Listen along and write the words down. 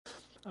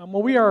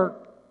Well, we are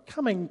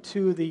coming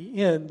to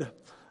the end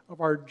of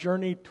our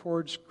Journey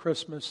Towards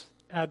Christmas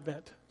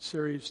Advent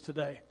series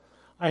today.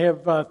 I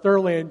have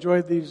thoroughly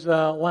enjoyed these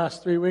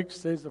last 3 weeks.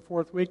 Today's the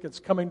fourth week. It's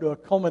coming to a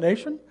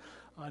culmination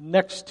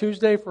next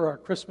Tuesday for our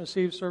Christmas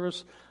Eve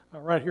service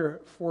right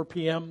here at 4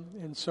 p.m.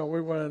 And so we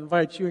want to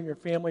invite you and your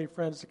family and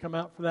friends to come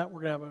out for that.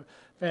 We're going to have a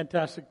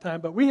fantastic time.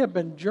 But we have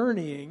been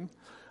journeying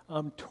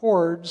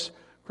towards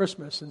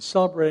Christmas and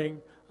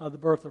celebrating the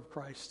birth of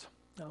Christ.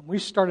 We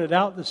started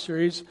out this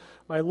series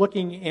by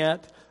looking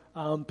at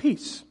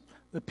peace,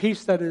 the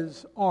peace that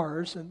is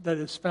ours and that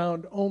is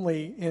found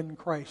only in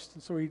Christ.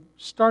 And so we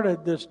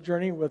started this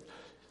journey with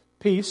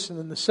peace, and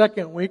in the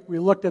second week we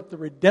looked at the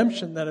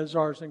redemption that is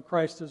ours in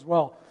Christ as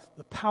well,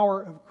 the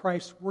power of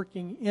Christ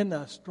working in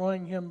us,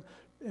 drawing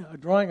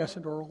us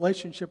into a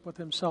relationship with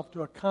Himself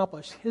to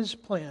accomplish His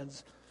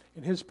plans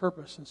and His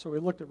purpose. And so we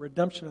looked at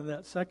redemption in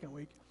that second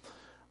week.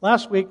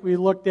 Last week we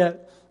looked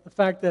at the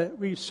fact that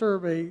we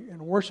serve and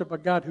worship a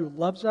God who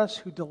loves us,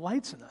 who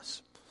delights in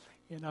us.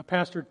 And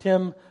Pastor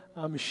Tim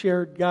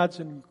shared God's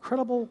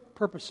incredible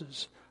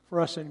purposes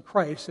for us in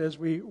Christ as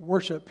we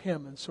worship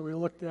Him. And so we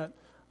looked at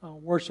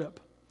worship.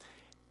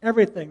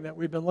 Everything that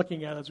we've been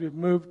looking at as we've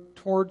moved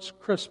towards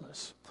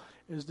Christmas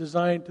is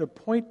designed to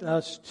point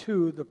us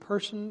to the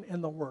person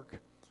and the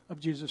work of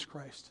Jesus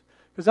Christ.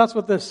 Because that's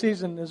what this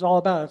season is all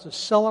about. It's a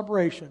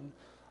celebration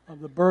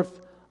of the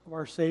birth of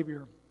our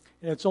Savior.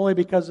 And it's only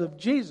because of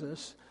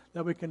Jesus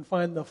that we can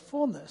find the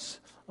fullness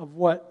of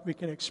what we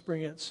can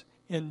experience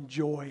in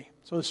joy.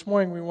 So this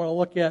morning we want to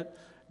look at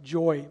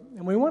joy.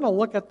 And we want to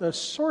look at the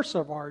source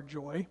of our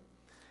joy.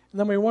 And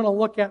then we want to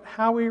look at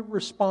how we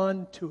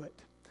respond to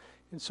it.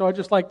 And so I'd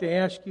just like to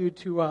ask you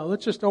to,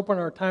 let's just open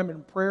our time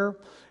in prayer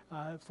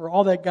for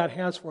all that God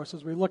has for us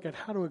as we look at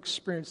how to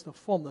experience the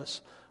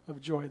fullness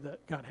of joy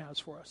that God has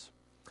for us.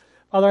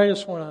 Father, I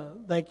just want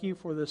to thank you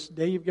for this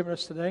day you've given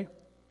us today.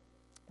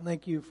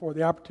 Thank you for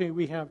the opportunity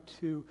we have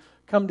to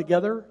come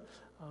together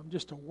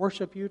just to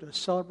worship you, to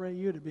celebrate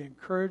you, to be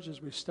encouraged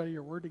as we study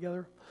your word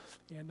together.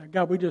 And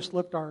God, we just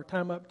lift our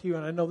time up to you.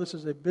 And I know this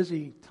is a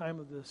busy time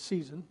of the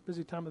season,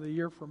 busy time of the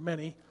year for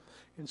many.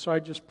 And so I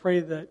just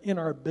pray that in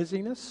our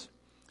busyness,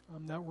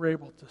 that we're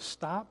able to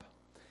stop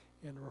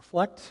and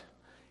reflect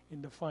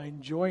and to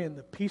find joy in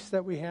the peace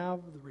that we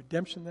have, the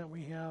redemption that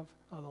we have,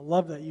 the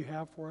love that you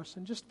have for us,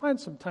 and just find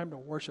some time to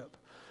worship.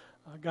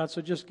 God,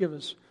 so just give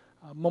us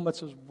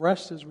moments of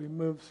rest as we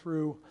move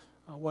through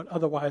what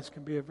otherwise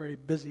can be a very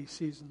busy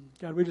season.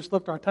 God, we just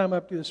lift our time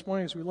up to you this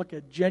morning as we look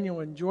at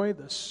genuine joy,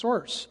 the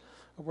source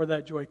of where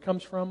that joy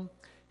comes from,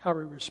 how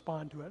we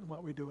respond to it, and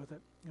what we do with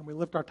it. And we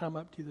lift our time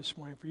up to you this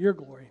morning for your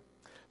glory.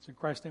 It's in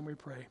Christ's name we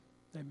pray.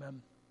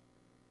 Amen.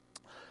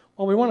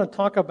 Well, we want to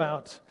talk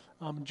about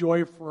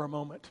joy for a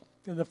moment.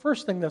 And the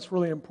first thing that's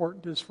really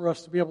important is for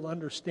us to be able to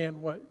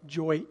understand what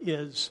joy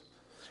is.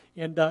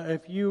 And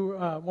if you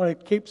want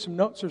to keep some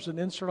notes, there's an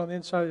insert on the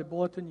inside of the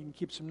bulletin. You can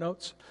keep some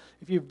notes.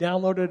 If you've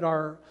downloaded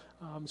our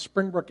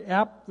Springbrook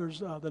app, there's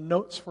the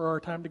notes for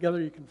our time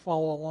together. You can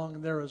follow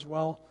along there as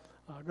well.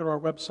 Go to our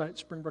website,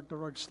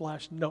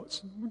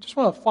 springbrook.org/notes. We just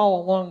want to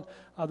follow along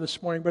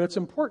this morning, but it's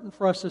important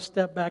for us to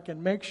step back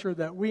and make sure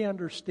that we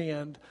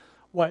understand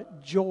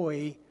what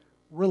joy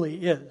really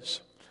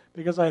is.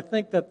 Because I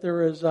think that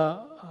there is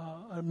a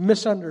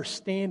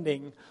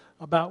misunderstanding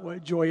about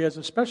what joy is,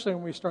 especially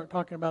when we start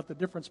talking about the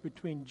difference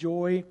between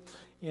joy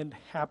and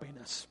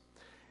happiness.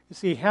 You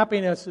see,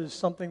 happiness is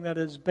something that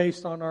is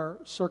based on our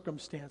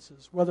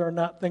circumstances, whether or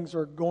not things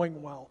are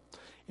going well.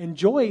 And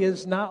joy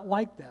is not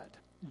like that.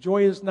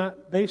 Joy is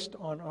not based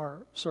on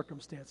our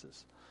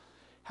circumstances.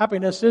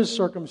 Happiness is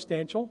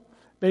circumstantial,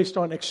 based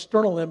on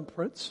external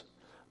inputs,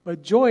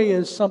 but joy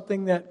is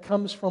something that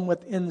comes from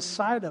within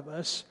inside of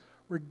us,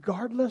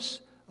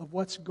 regardless of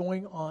what's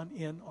going on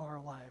in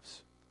our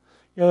lives.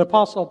 You know, the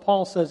Apostle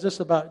Paul says this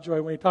about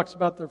joy when he talks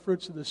about the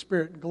fruits of the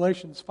Spirit. In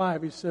Galatians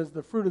 5, he says,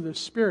 the fruit of the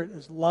Spirit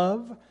is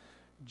love,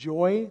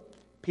 joy,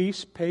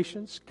 peace,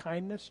 patience,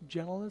 kindness,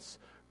 gentleness,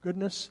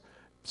 goodness,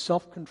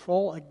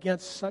 self-control.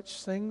 Against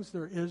such things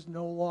there is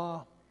no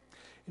law.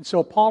 And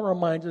so Paul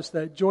reminds us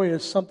that joy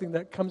is something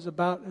that comes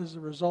about as a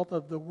result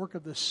of the work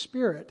of the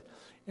Spirit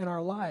in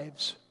our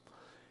lives.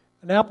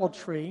 An apple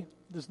tree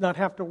does not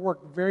have to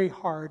work very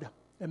hard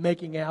at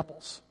making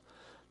apples.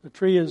 The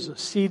tree is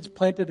seeds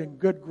planted in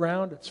good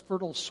ground. It's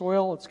fertile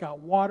soil. It's got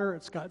water.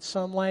 It's got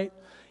sunlight.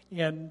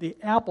 And the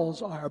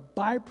apples are a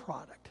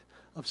byproduct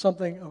of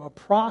something, of a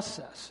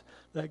process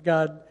that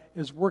God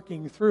is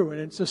working through. And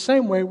it's the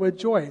same way with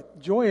joy.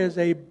 Joy is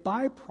a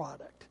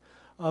byproduct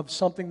of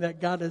something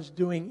that God is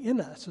doing in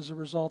us as a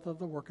result of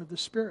the work of the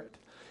Spirit.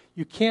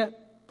 You can't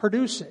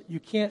produce it. You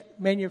can't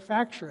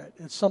manufacture it.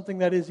 It's something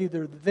that is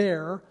either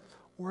there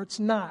or it's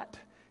not.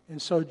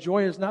 And so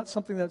joy is not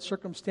something that's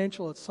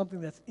circumstantial. It's something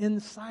that's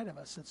inside of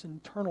us. It's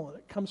internal, and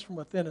it comes from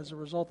within as a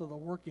result of the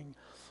working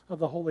of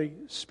the Holy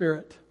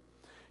Spirit.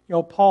 You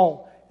know,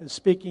 Paul is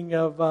speaking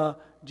of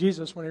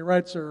Jesus when he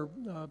writes, or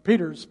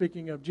Peter is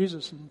speaking of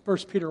Jesus in 1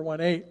 Peter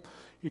 1:8.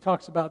 He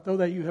talks about, though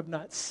that you have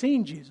not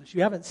seen Jesus,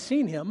 you haven't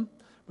seen him,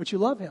 but you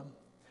love him.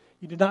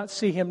 You do not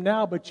see him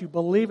now, but you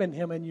believe in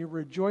him, and you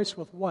rejoice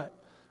with what?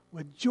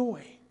 With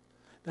joy.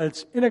 That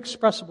it's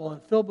inexpressible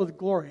and filled with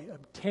glory,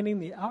 obtaining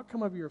the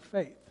outcome of your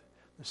faith,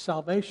 the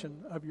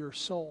salvation of your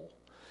soul.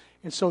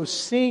 And so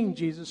seeing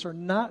Jesus or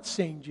not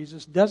seeing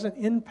Jesus doesn't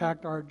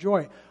impact our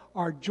joy.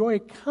 Our joy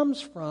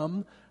comes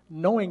from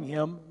knowing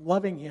him,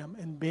 loving him,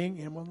 and being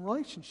in a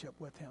relationship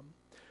with him.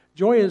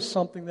 Joy is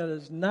something that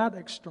is not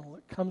external.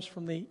 It comes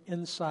from the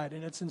inside,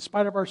 and it's in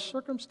spite of our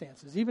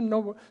circumstances. Even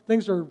though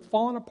things are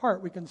falling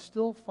apart, we can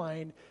still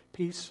find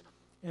peace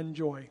and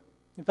joy.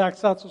 In fact,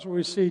 that's what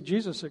we see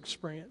Jesus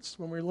experience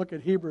when we look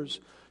at Hebrews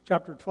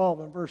chapter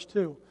 12 and verse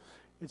 2.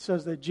 It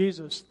says that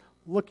Jesus,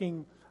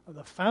 looking at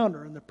the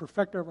founder and the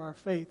perfecter of our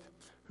faith,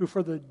 who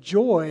for the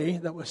joy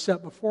that was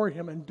set before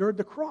him endured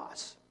the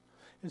cross.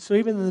 And so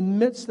even in the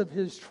midst of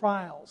his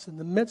trials, in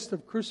the midst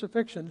of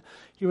crucifixion,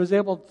 he was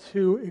able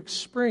to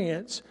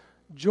experience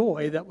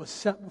joy that was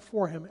set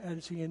before him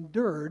as he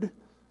endured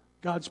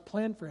God's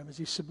plan for him, as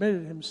he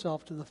submitted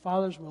himself to the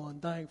Father's will in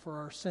dying for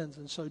our sins.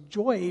 And so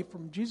joy,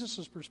 from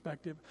Jesus'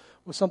 perspective,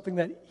 was something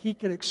that he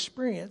could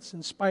experience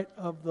in spite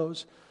of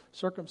those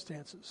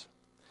circumstances.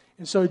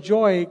 And so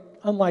joy,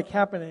 unlike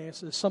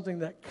happiness, is something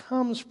that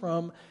comes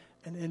from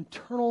an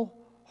internal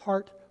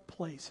heart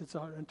place. It's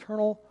an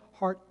internal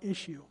heart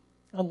issue.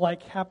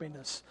 Unlike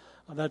happiness,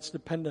 that's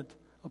dependent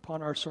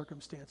upon our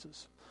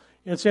circumstances.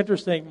 And it's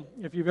interesting,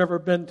 if you've ever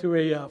been to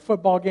a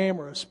football game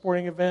or a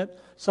sporting event,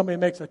 somebody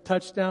makes a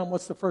touchdown,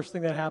 what's the first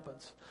thing that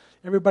happens?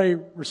 Everybody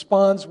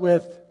responds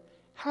with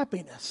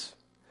happiness.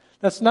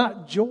 That's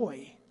not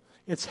joy.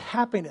 It's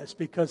happiness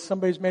because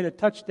somebody's made a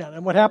touchdown.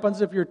 And what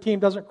happens if your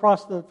team doesn't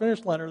cross the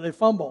finish line or they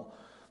fumble?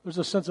 There's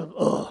a sense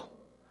of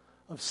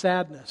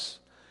sadness.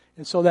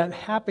 And so that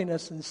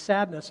happiness and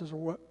sadness is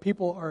what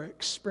people are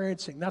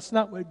experiencing. That's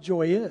not what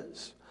joy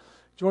is.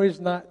 Joy is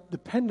not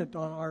dependent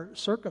on our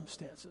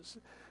circumstances.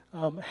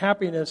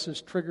 Happiness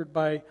is triggered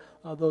by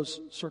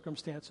those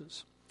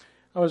circumstances.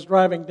 I was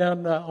driving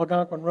down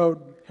Algonquin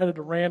Road, headed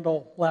to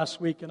Randall last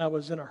week, and I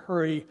was in a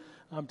hurry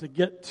to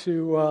get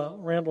to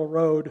Randall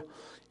Road,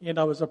 and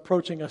I was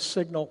approaching a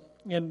signal.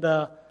 And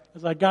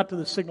as I got to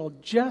the signal,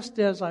 just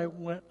as I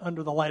went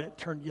under the light, it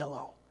turned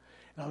yellow.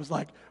 And I was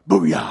like,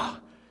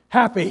 booyah!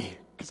 Happy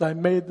because I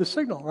made the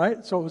signal,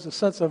 right? So it was a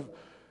sense of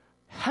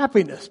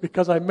happiness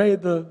because I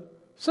made the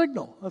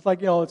signal. It's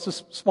like, it's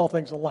just small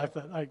things in life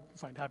that I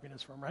find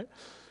happiness from, right?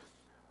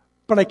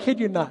 But I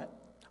kid you not.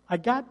 I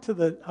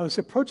was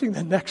approaching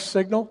the next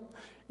signal,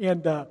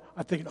 and I'm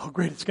thinking, oh,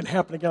 great, it's going to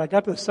happen again. I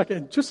got to the second,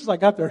 and just as I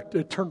got there,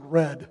 it turned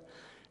red.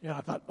 And I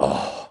thought,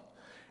 oh.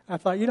 And I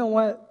thought, you know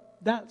what?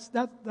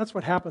 That's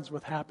what happens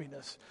with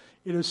happiness.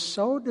 It is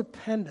so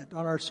dependent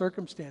on our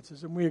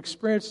circumstances, and we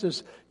experience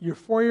this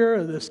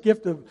euphoria, this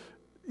gift of,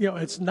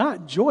 it's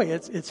not joy,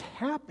 it's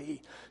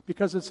happy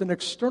because it's an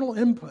external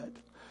input.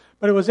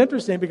 But it was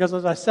interesting because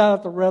as I sat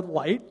at the red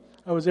light,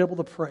 I was able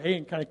to pray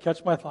and kind of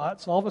catch my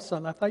thoughts. And all of a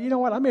sudden, I thought, you know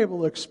what? I'm able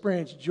to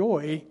experience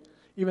joy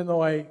even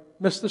though I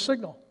missed the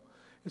signal.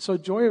 And so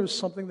joy was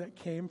something that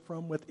came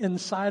from within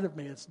inside of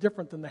me. It's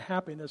different than the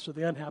happiness or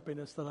the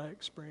unhappiness that I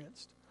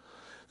experienced.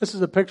 This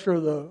is a picture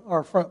of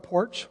our front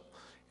porch.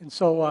 And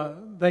so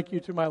thank you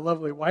to my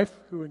lovely wife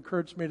who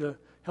encouraged me to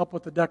help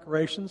with the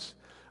decorations.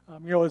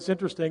 It's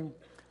interesting.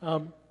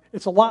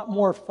 It's a lot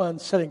more fun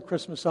setting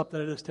Christmas up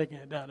than it is taking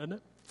it down, isn't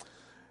it?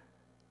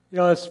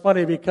 It's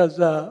funny because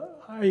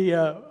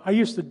I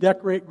used to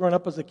decorate growing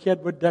up as a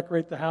kid, would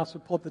decorate the house,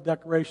 would pull up the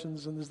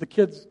decorations. And as the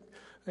kids,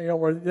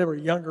 where they were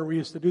younger, we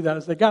used to do that.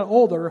 As they got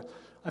older,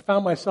 I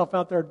found myself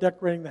out there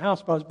decorating the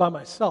house, but I was by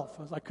myself.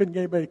 I couldn't get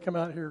anybody to come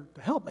out here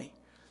to help me.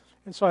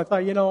 And so I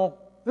thought,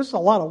 this is a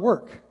lot of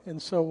work.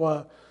 And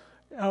so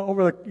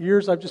over the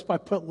years, I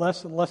put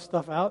less and less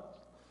stuff out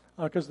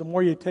because the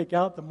more you take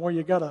out, the more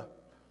you got to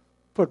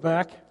put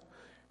back.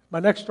 My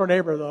next door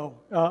neighbor, though,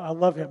 I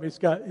love him. He's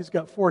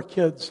got 4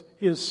 kids.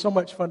 He is so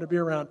much fun to be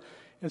around.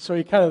 And so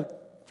he kind of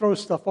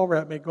throws stuff over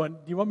at me going, do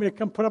you want me to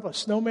come put up a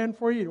snowman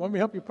for you? Do you want me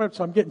to help you put up?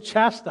 So I'm getting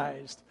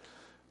chastised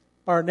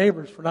by our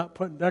neighbors for not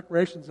putting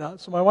decorations out.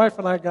 So my wife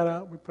and I got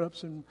out. We put up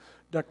some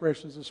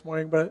decorations this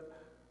morning. But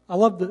I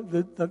love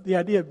the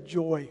idea of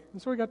joy.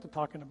 And so we got to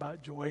talking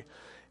about joy.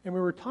 And we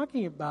were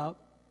talking about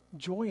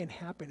joy and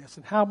happiness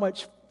and how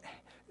much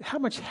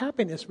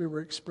happiness we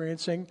were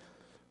experiencing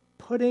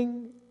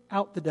putting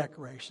out the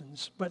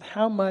decorations, but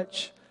how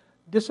much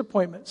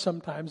disappointment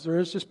sometimes there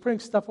is just putting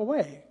stuff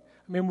away.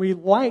 I mean, we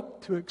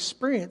like to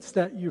experience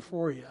that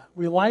euphoria.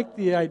 We like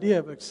the idea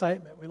of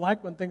excitement. We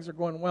like when things are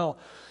going well.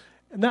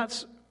 And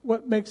that's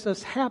what makes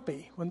us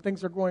happy when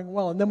things are going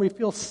well. And then we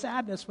feel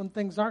sadness when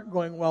things aren't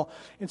going well.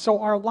 And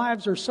so our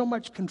lives are so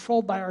much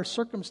controlled by our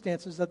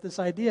circumstances that this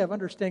idea of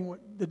understanding what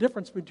the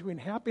difference between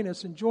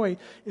happiness and joy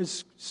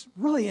is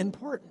really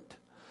important.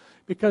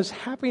 Because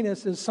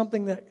happiness is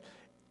something that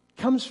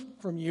comes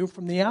from you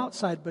from the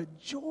outside, but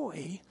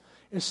joy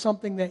is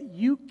something that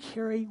you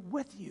carry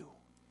with you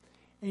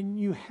and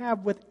you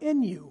have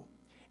within you,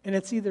 and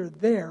it's either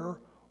there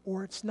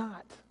or it's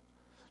not.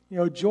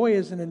 Joy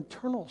is an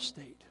internal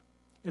state.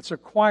 It's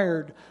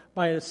acquired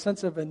by a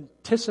sense of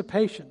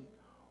anticipation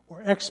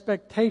or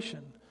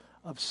expectation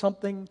of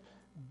something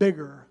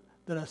bigger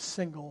than a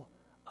single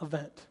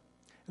event.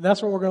 And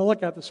that's what we're going to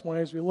look at this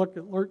morning as we look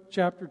at Luke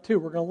chapter 2.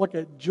 We're going to look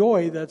at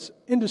joy that's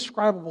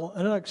indescribable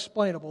and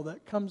unexplainable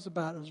that comes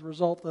about as a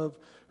result of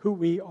who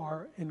we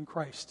are in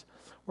Christ.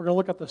 We're going to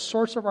look at the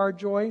source of our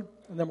joy,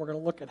 and then we're going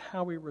to look at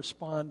how we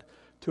respond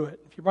to it.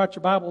 If you brought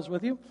your Bibles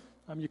with you,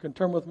 you can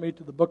turn with me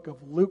to the book of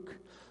Luke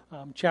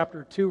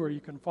chapter 2, or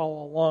you can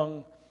follow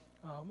along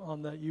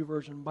on the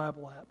YouVersion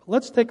Bible app.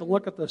 Let's take a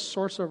look at the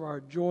source of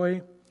our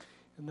joy,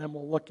 and then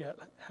we'll look at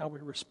how we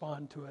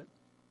respond to it.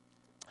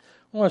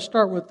 I want to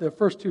start with the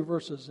first two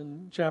verses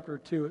in chapter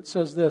 2. It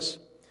says this: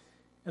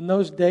 "In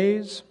those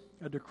days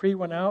a decree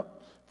went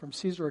out from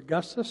Caesar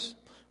Augustus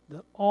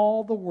that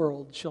all the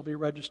world shall be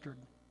registered."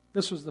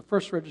 This was the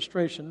first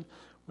registration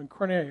when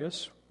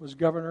Quirinius was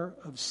governor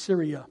of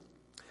Syria.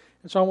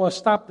 And so I want to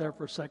stop there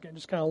for a second and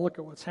just kind of look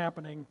at what's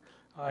happening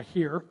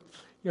here.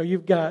 You know,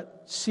 you've got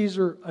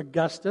Caesar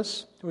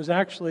Augustus, who was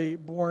actually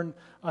born,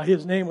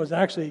 his name was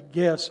actually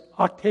Gaius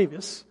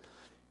Octavius.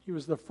 He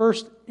was the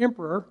first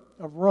emperor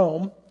of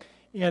Rome,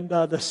 and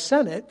the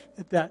Senate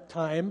at that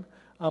time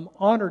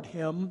honored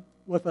him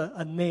with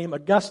a name,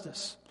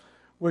 Augustus,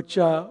 which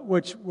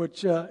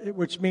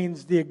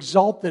means the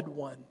exalted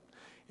one.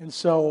 And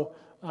so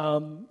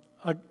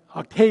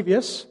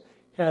Octavius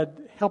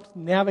had helped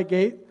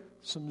navigate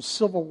some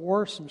civil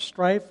war, some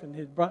strife, and he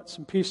had brought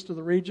some peace to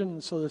the region.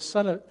 And so the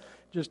Senate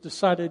just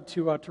decided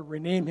to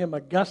rename him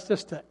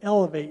Augustus to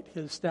elevate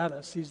his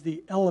status. He's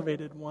the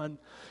elevated one.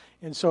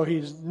 And so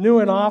he's new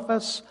in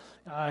office.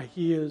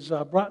 He has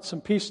brought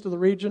some peace to the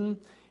region.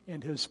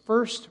 And his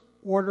first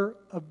order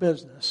of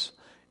business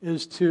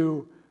is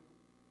to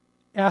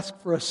ask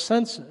for a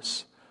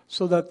census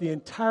so that the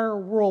entire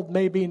world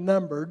may be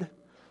numbered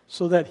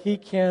so that he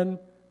can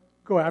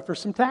go after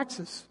some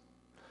taxes.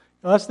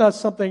 Now, that's not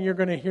something you're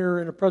going to hear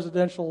in a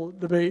presidential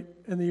debate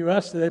in the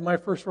U.S. today. My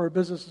first order of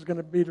business is going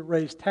to be to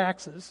raise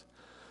taxes.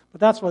 But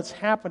that's what's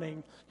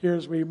happening here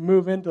as we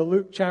move into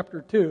Luke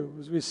chapter 2.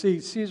 As we see,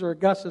 Caesar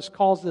Augustus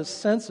calls this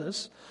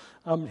census.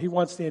 He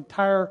wants the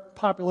entire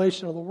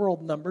population of the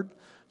world numbered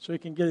so he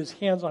can get his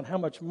hands on how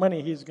much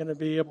money he's going to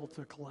be able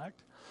to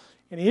collect.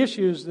 And he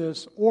issues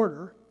this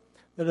order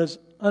that is,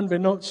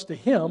 unbeknownst to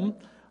him,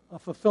 a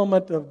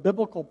fulfillment of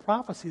biblical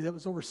prophecy that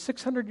was over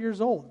 600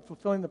 years old,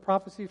 fulfilling the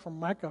prophecy from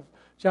Micah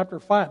chapter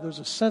 5. There's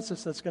a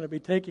census that's going to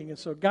be taking, and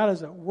so God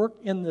is at work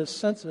in this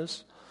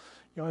census.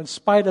 You know, in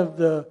spite of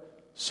the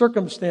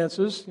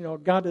circumstances, you know,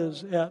 God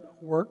is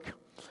at work.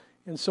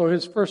 And so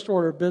his first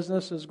order of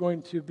business is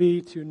going to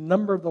be to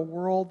number the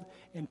world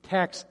and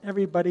tax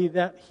everybody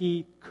that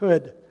he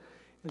could.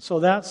 And so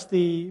that's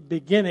the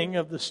beginning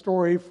of the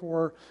story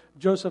for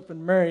Joseph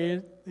and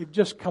Mary. They've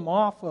just come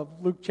off of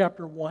Luke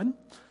chapter 1.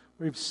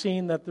 We've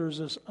seen that there's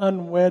this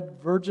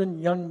unwed virgin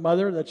young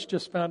mother that's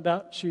just found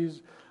out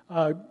she's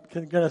going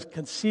to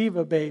conceive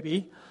a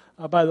baby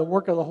by the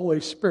work of the Holy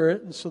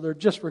Spirit. And so they're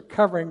just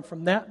recovering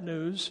from that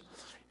news.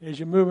 As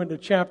you move into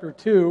chapter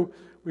 2,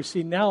 we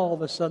see now all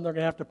of a sudden they're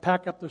going to have to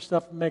pack up their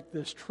stuff and make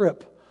this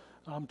trip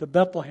to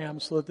Bethlehem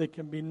so that they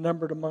can be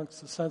numbered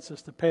amongst the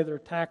census to pay their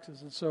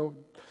taxes. And so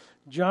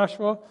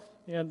Joshua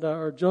and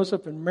or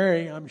Joseph and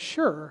Mary, I'm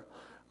sure,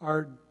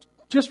 are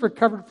just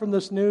recovered from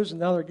this news, and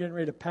now they're getting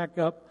ready to pack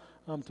up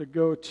to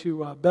go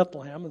to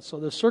Bethlehem. And so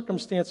the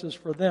circumstances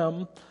for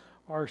them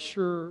are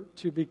sure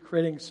to be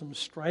creating some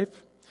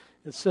strife.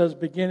 It says,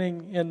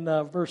 beginning in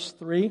verse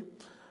 3,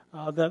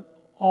 that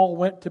all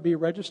went to be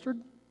registered,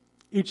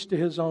 each to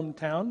his own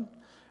town.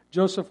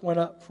 Joseph went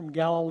up from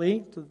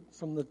Galilee,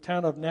 from the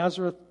town of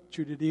Nazareth,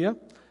 Judea,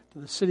 to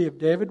the city of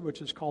David,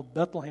 which is called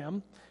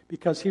Bethlehem,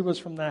 because he was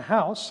from the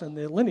house and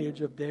the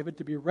lineage of David,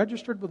 to be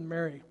registered with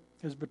Mary,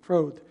 his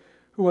betrothed,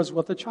 who was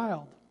with a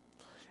child.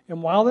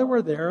 And while they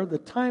were there, the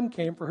time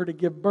came for her to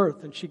give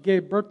birth, and she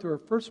gave birth to her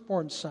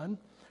firstborn son.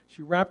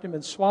 She wrapped him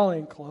in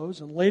swaddling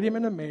clothes and laid him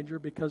in a manger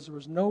because there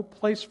was no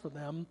place for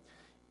them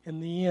in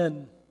the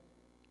inn.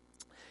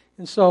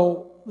 And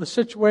so the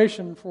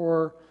situation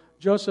for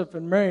Joseph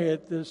and Mary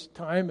at this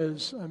time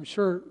is, I'm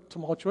sure,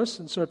 tumultuous.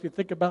 And so if you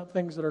think about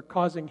things that are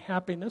causing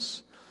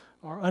happiness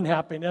or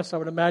unhappiness, I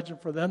would imagine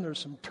for them there's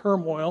some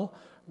turmoil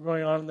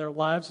going on in their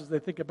lives as they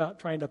think about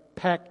trying to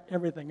pack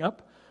everything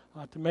up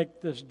to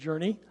make this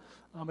journey.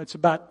 It's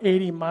about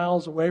 80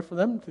 miles away for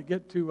them to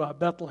get to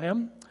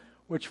Bethlehem,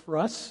 which for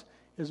us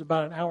is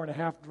about an hour and a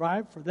half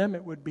drive. For them,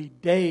 it would be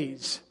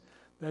days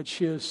that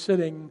she is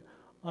sitting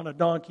on a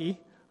donkey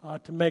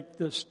to make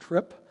this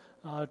trip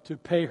to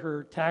pay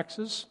her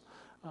taxes.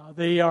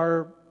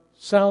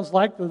 Sounds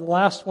like they're the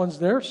last ones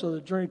there, so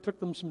the journey took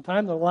them some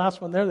time. They're the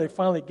last one there. They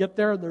finally get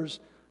there. There's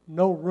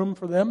no room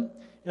for them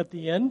at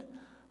the end.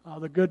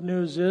 The good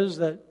news is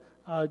that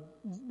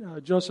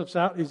Joseph's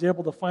out. He's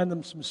able to find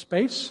them some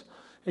space.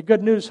 Hey,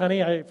 good news,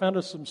 honey. I found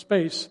us some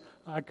space.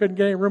 I couldn't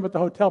get any room at the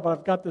hotel, but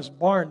I've got this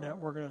barn that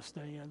we're going to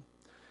stay in.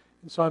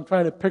 And so I'm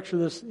trying to picture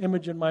this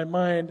image in my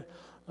mind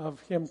of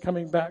him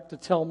coming back to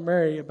tell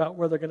Mary about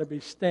where they're going to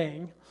be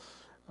staying.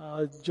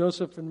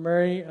 Joseph and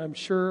Mary, I'm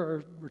sure,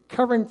 are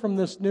recovering from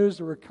this news.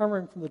 They're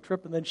recovering from the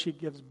trip, and then she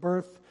gives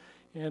birth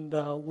and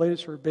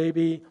lays her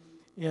baby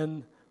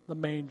in the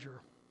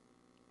manger.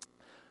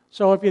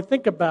 So if you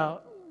think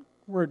about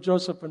where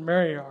Joseph and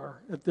Mary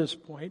are at this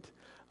point,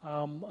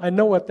 I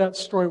know what that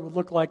story would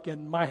look like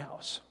in my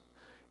house.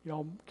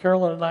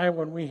 Carolyn and I,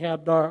 when we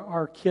had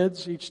our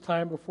kids, each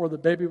time before the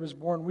baby was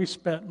born, we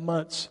spent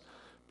months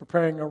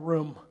preparing a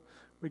room.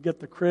 We get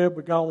the crib,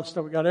 we got all the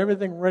stuff, we got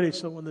everything ready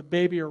so when the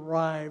baby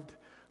arrived,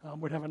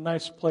 we'd have a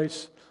nice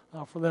place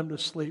for them to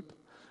sleep.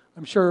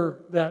 I'm sure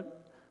that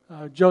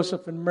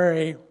Joseph and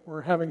Mary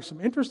were having some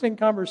interesting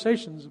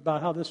conversations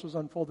about how this was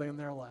unfolding in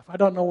their life. I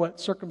don't know what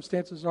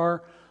circumstances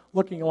are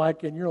looking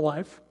like in your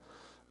life.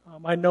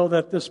 I know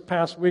that this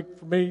past week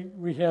for me,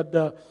 we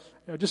had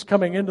just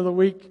coming into the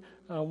week,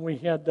 we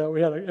had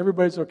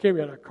everybody's okay.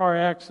 We had a car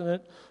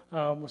accident,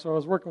 so I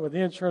was working with the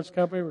insurance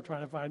company. We're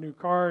trying to find a new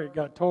car. It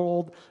got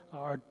totaled.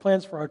 Our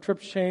plans for our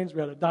trips changed.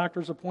 We had a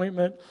doctor's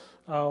appointment.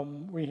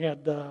 We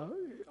had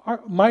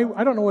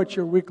I don't know what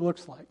your week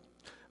looks like.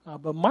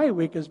 But my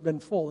week has been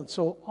full. And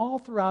so all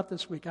throughout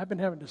this week, I've been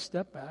having to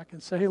step back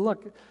and say, hey,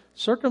 look,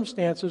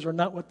 circumstances are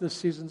not what this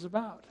season's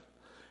about.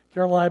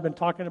 Carol and I have been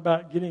talking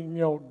about getting,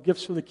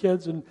 gifts for the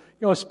kids. And,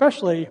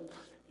 especially,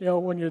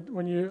 when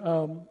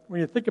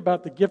you think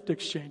about the gift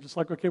exchange, it's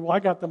like, okay, well, I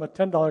got them a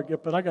 $10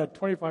 gift, but I got a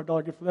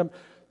 $25 gift for them.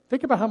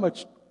 Think about how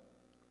much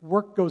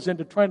work goes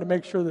into trying to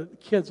make sure that the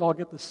kids all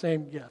get the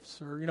same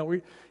gifts.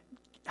 Or,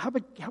 how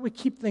we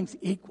keep things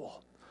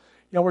equal.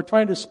 We're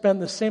trying to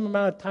spend the same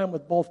amount of time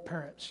with both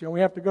parents. We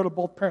have to go to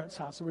both parents'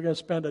 house. So we're going to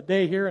spend a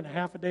day here and a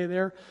half a day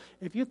there.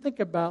 If you think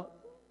about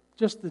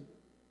just the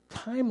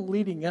time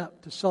leading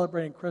up to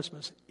celebrating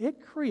Christmas,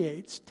 it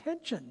creates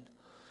tension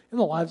in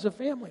the lives of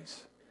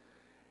families.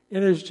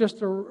 It is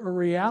just a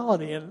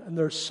reality, and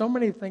there's so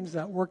many things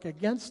that work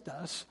against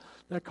us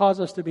that cause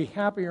us to be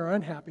happy or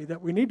unhappy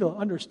that we need to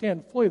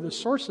understand fully the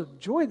source of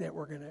joy that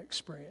we're going to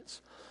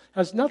experience. It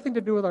has nothing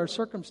to do with our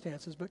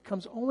circumstances, but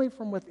comes only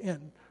from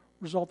within,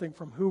 resulting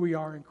from who we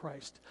are in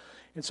Christ.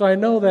 And so I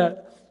know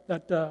that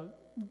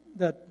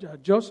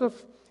Joseph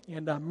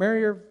and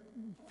Mary are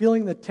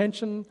feeling the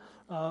tension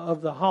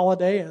of the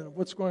holiday and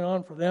what's going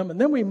on for them.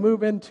 And then we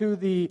move into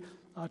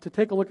to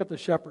take a look at the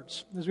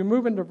shepherds. As we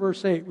move into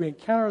verse 8, we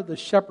encounter the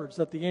shepherds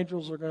that the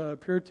angels are going to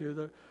appear to.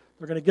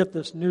 They're going to get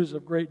this news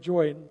of great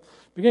joy. And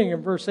beginning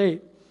in verse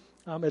 8,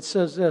 it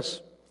says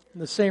this,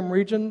 in the same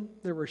region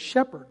there were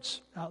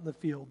shepherds out in the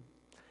field,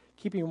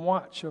 keeping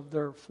watch of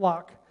their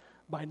flock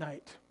by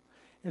night.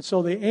 And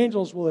so the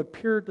angels will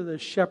appear to the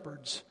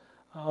shepherds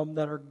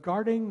that are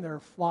guarding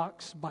their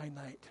flocks by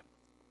night.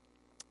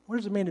 What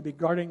does it mean to be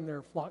guarding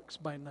their flocks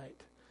by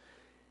night?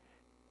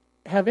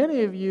 Have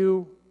any of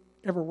you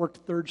ever worked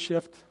third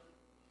shift?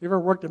 You ever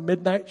worked a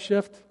midnight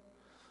shift?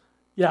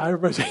 Yeah,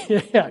 everybody's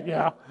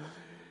yeah.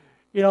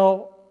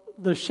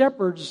 The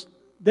shepherds,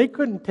 they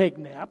couldn't take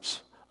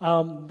naps.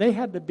 They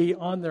had to be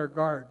on their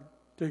guard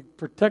to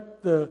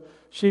protect the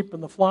sheep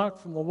and the flock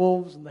from the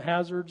wolves and the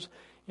hazards.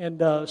 And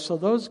so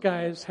those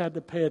guys had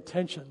to pay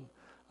attention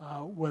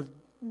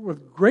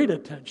with great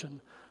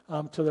attention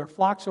to their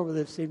flocks over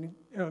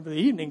the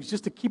evenings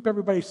just to keep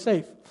everybody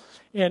safe.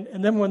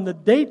 And then when the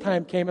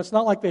daytime came, it's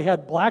not like they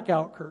had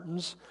blackout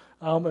curtains.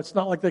 It's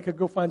not like they could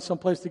go find some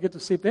place to get to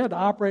sleep. They had to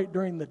operate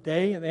during the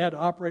day and they had to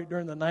operate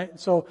during the night. And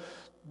so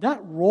that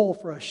role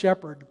for a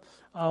shepherd,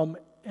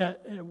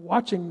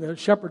 watching the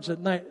shepherds at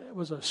night,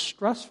 was a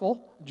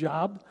stressful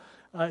job.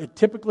 It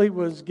typically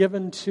was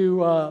given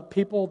to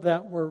people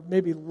that were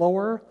maybe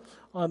lower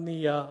on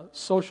the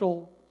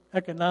social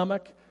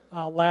economic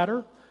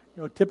ladder.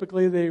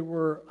 Typically they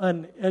were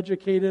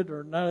uneducated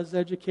or not as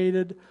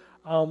educated.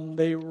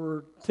 They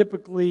were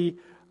typically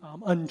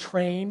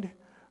untrained.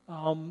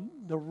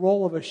 The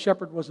role of a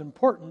shepherd was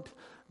important,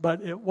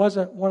 but it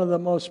wasn't one of the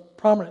most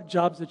prominent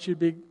jobs that you'd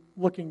be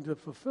looking to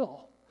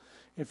fulfill.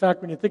 In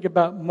fact, when you think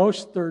about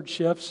most third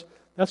shifts,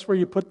 that's where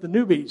you put the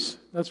newbies.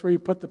 That's where you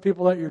put the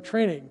people that you're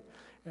training.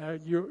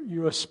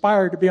 You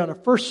aspire to be on a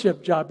first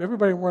shift job.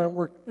 Everybody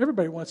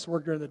wants to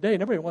work during the day.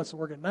 Nobody wants to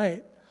work at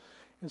night.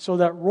 And so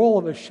that role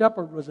of a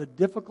shepherd was a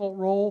difficult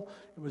role.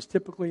 It was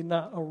typically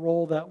not a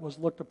role that was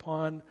looked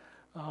upon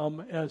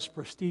as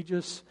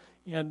prestigious.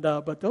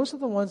 But those are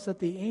the ones that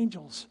the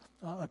angels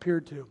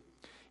appeared to.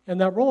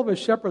 And that role of a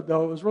shepherd,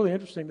 though, it was really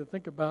interesting to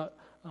think about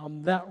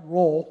that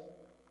role.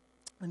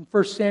 In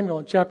 1 Samuel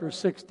in chapter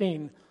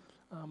 16,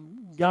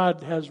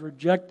 God has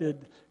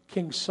rejected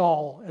King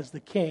Saul as the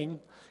king.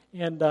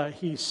 And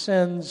he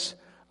sends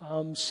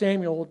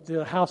Samuel to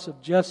the house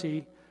of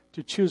Jesse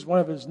to choose one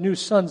of his new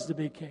sons to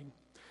be king.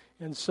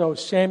 And so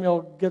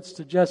Samuel gets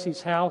to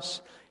Jesse's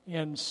house,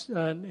 and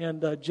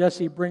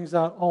Jesse brings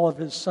out all of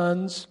his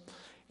sons.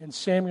 And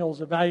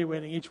Samuel's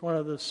evaluating each one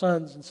of the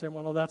sons and saying,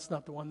 well, no, that's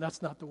not the one,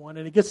 that's not the one.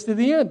 And he gets to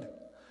the end.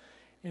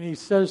 And he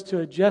says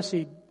to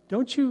Jesse,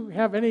 don't you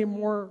have any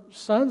more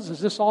sons? Is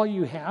this all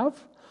you have?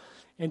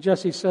 And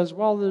Jesse says,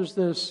 well, there's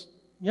this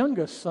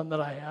youngest son that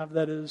I have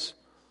that is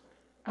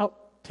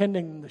out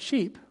tending the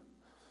sheep.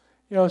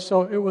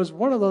 So it was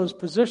one of those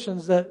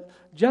positions that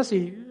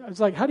Jesse, it's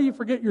like, how do you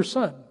forget your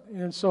son?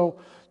 And so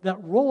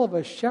that role of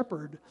a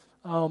shepherd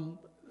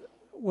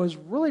was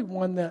really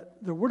one that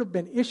there would have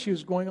been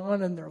issues going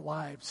on in their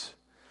lives.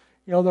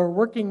 They're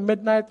working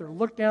midnight, they're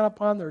looked down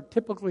upon, they're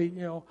typically,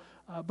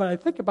 but I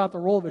think about the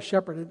role of a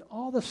shepherd and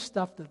all the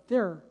stuff that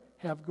they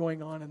have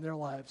going on in their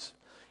lives.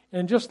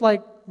 And just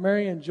like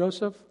Mary and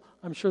Joseph,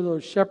 I'm sure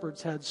those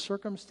shepherds had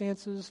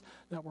circumstances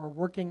that were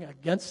working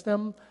against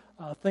them,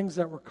 things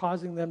that were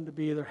causing them to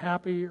be either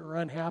happy or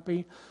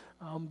unhappy.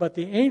 But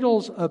the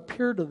angels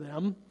appear to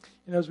them,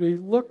 and as we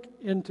look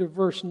into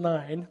verse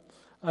 9,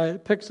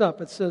 it picks up,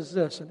 it says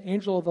this, an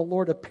angel of the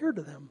Lord appeared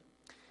to them,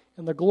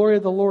 and the glory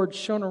of the Lord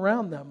shone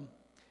around them,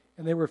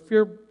 and they were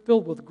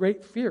filled with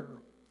great fear.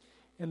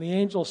 And the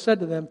angel said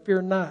to them,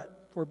 "Fear not,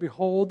 for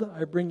behold,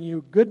 I bring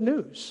you good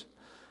news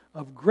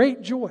of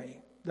great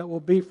joy that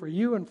will be for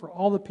you and for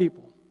all the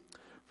people.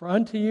 For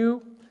unto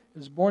you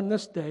is born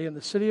this day in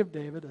the city of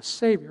David a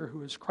Savior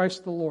who is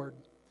Christ the Lord.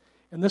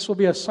 And this will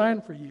be a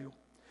sign for you.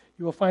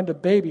 You will find a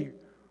baby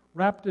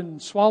wrapped in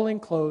swaddling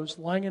clothes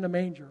lying in a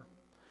manger."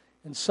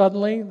 And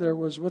suddenly there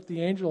was with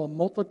the angel a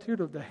multitude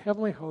of the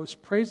heavenly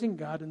host praising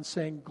God and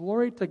saying,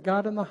 "Glory to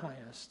God in the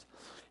highest,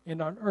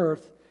 and on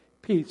earth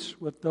peace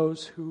with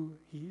those who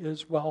he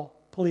is well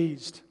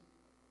pleased."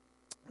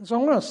 And so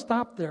I want to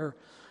stop there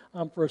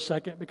for a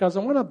second because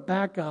I want to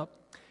back up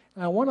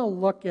and I want to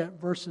look at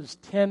verses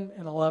 10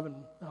 and 11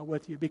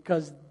 with you,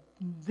 because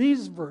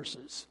these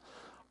verses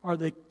are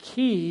the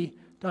key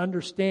to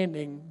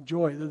understanding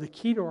joy. They're the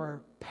key to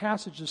our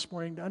passage this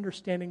morning, to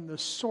understanding the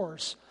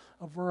source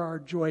of where our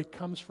joy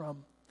comes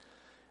from.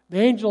 The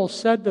angel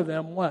said to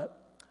them, what?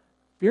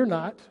 "Fear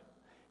not,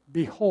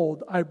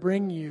 behold, I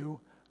bring you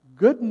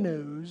good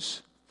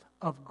news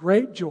of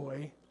great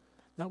joy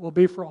that will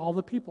be for all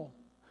the people.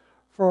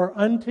 For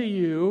unto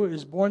you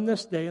is born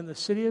this day in the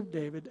city of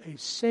David a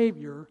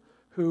Savior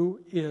who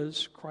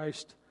is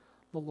Christ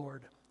the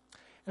Lord."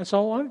 And so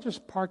I want to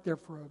just park there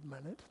for a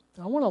minute.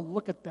 I want to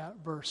look at that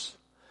verse,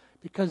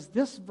 because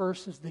this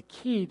verse is the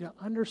key to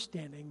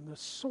understanding the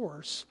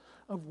source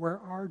of where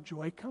our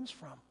joy comes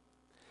from.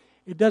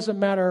 It doesn't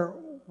matter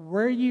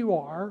where you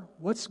are,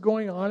 what's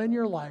going on in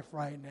your life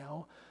right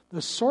now,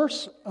 the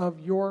source of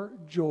your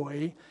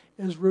joy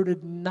is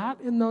rooted not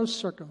in those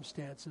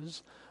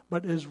circumstances,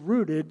 but is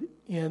rooted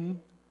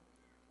in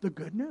the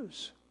good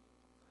news.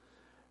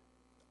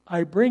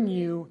 I bring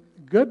you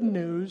good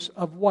news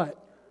of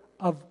what?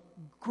 Of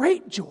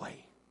great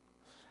joy.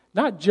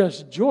 Not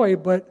just joy,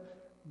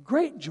 but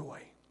great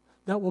joy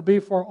that will be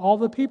for all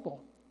the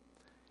people.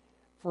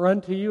 For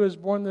unto you is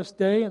born this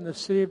day in the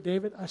city of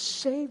David a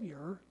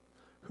Savior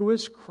who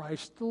is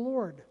Christ the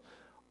Lord.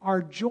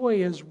 Our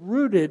joy is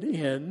rooted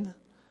in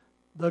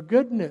the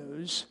good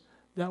news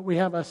that we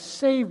have a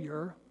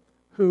Savior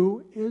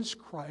who is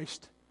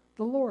Christ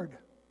the Lord.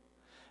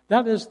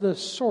 That is the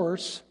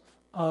source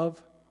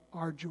of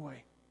our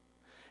joy.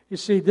 You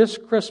see, this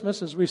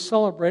Christmas, as we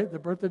celebrate the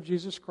birth of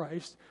Jesus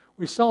Christ,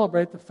 we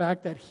celebrate the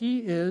fact that He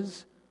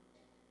is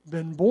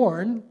been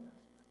born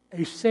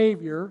a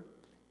Savior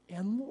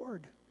and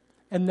Lord.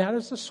 And that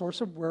is the source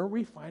of where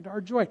we find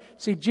our joy.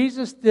 See,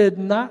 Jesus did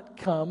not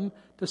come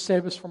to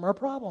save us from our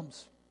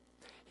problems.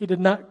 He did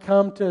not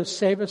come to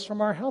save us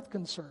from our health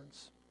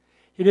concerns.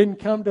 He didn't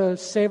come to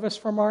save us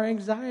from our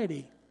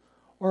anxiety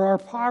or our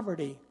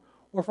poverty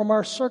or from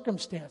our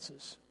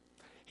circumstances.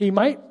 He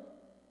might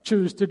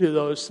choose to do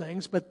those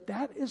things, but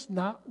that is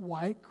not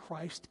why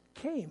Christ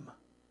came.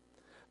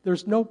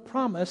 There's no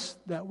promise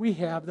that we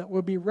have that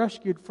we'll be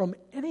rescued from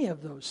any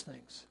of those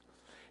things.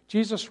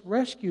 Jesus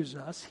rescues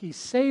us. He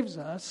saves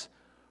us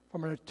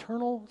from an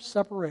eternal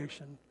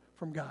separation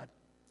from God.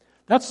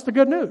 That's the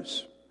good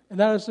news. And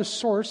that is the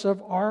source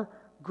of our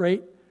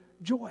great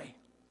joy.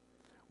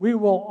 We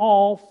will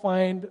all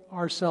find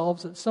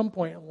ourselves at some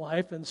point in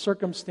life in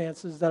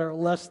circumstances that are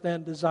less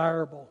than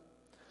desirable.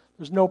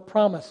 There's no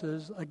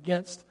promises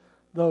against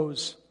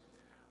those.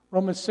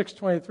 Romans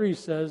 6:23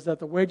 says that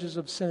the wages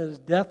of sin is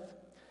death,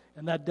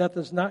 and that death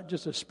is not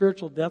just a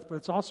spiritual death, but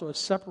it's also a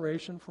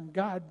separation from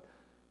God,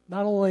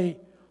 not only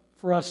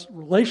for us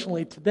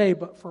relationally today,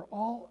 but for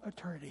all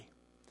eternity.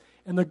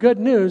 And the good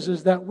news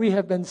is that we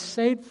have been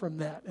saved from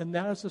that, and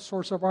that is the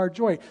source of our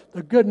joy.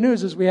 The good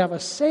news is we have a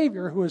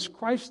Savior who is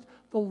Christ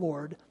the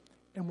Lord,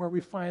 and where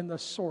we find the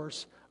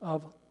source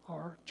of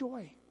our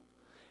joy.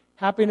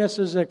 Happiness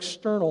is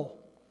external.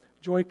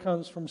 Joy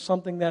comes from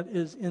something that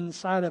is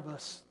inside of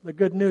us. The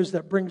good news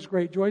that brings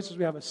great joy is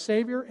we have a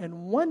Savior,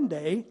 and one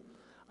day,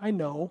 I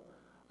know,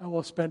 I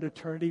will spend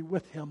eternity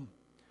with Him.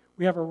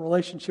 We have a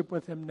relationship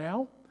with Him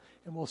now,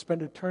 and we'll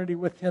spend eternity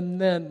with Him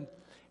then.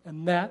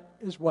 And that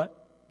is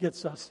what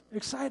gets us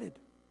excited.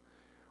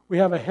 We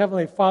have a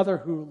Heavenly Father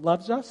who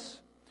loves us.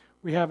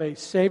 We have a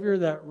Savior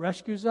that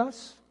rescues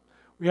us.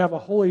 We have a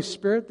Holy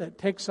Spirit that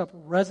takes up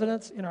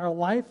residence in our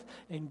life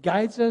and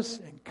guides us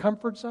and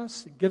comforts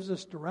us and gives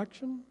us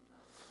direction.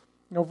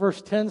 You know,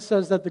 verse 10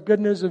 says that the good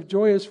news of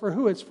joy is for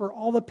who? It's for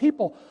all the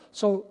people.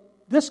 So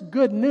this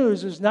good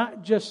news is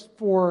not just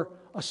for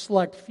a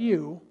select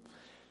few.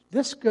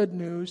 This good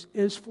news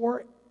is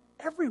for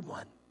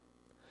everyone.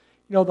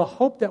 You know, the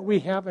hope that we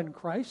have in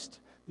Christ,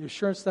 the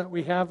assurance that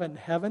we have in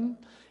heaven,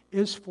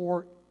 is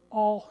for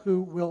all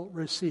who will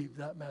receive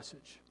that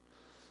message.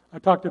 I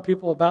talk to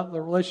people about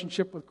the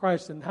relationship with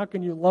Christ and how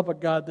can you love a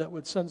God that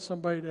would send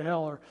somebody to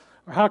hell, or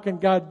how can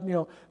God,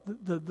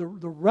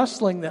 the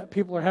wrestling that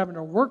people are having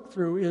to work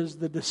through is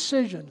the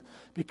decision,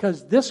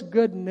 because this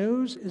good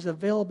news is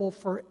available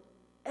for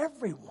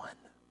everyone.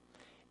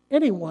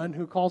 Anyone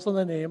who calls on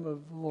the name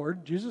of the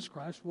Lord Jesus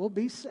Christ will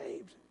be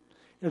saved.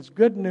 It's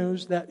good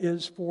news that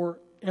is for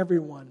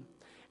everyone.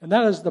 And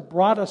that is the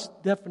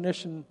broadest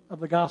definition of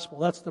the gospel.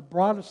 That's the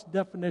broadest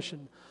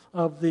definition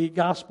of the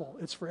gospel.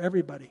 It's for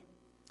everybody.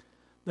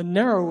 The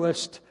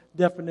narrowest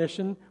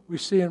definition we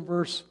see in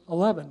verse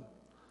 11.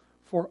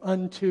 For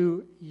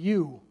unto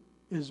you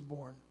is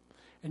born.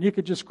 And you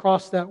could just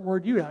cross that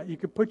word you out. You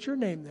could put your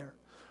name there.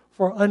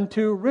 For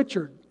unto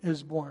Richard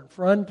is born.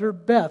 For unto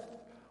Beth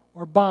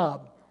or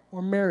Bob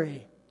or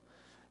Mary.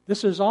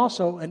 This is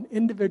also an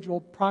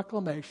individual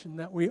proclamation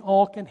that we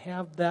all can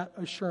have that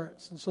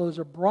assurance. And so there's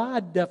a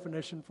broad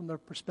definition from the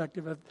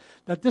perspective of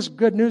that this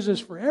good news is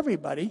for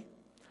everybody,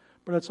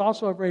 but it's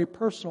also a very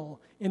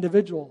personal,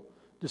 individual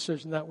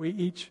decision that we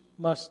each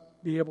must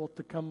be able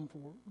to come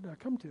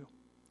to.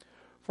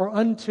 For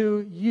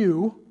unto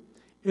you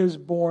is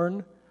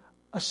born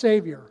a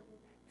Savior,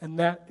 and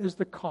that is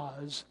the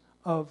cause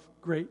of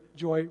great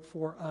joy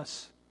for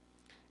us.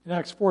 In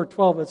Acts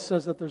 4:12, it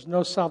says that there's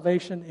no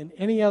salvation in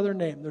any other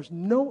name. There's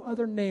no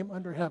other name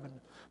under heaven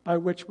by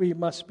which we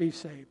must be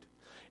saved.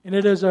 And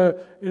it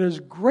is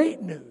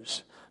great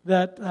news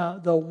that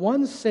the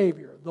one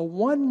Savior, the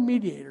one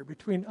mediator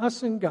between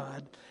us and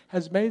God,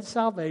 has made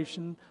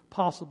salvation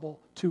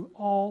possible to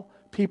all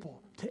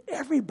people, to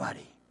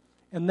everybody.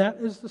 And that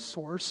is the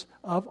source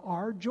of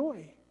our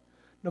joy.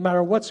 No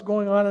matter what's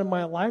going on in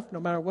my life, no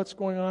matter what's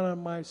going on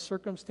in my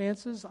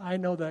circumstances, I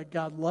know that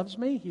God loves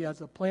me. He has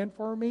a plan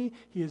for me.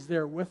 He is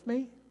there with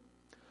me.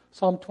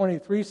 Psalm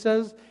 23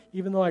 says,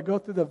 even though I go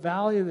through the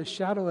valley of the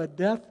shadow of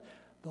death,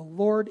 the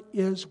Lord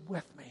is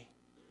with me.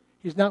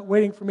 He's not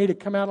waiting for me to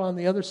come out on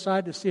the other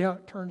side to see how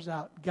it turns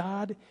out.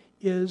 God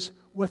is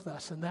with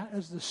us. And that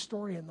is the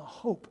story and the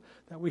hope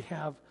that we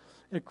have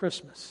at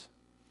Christmas.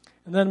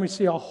 And then we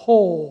see a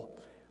whole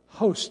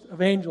host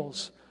of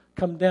angels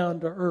come down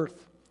to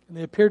earth. And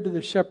they appeared to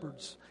the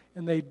shepherds.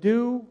 And they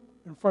do,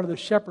 in front of the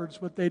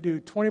shepherds, what they do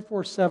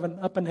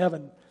 24/7 up in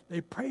heaven. They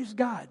praise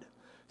God,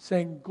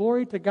 saying,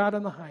 "Glory to God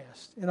in the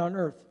highest, and on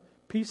earth,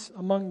 peace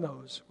among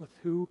those with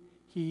whom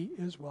He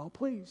is well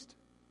pleased."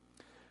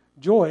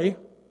 Joy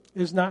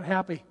is not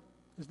happy.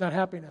 Is not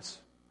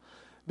happiness.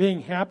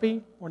 Being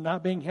happy or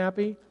not being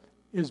happy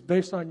is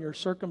based on your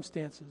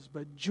circumstances.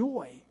 But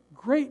joy,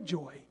 great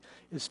joy,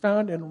 is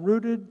found and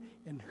rooted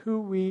in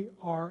who we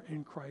are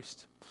in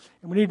Christ.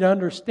 And we need to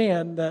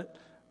understand that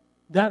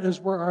that is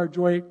where our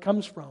joy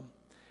comes from.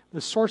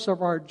 The source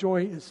of our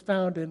joy is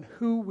found in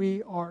who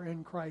we are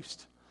in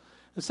Christ.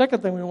 The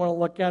second thing we want to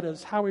look at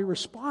is how we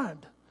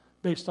respond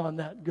based on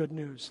that good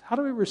news. How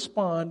do we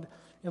respond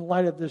in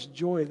light of this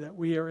joy that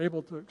we are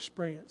able to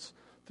experience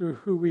through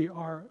who we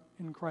are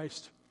in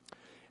Christ?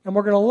 And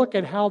we're going to look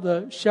at how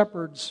the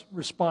shepherds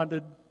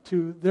responded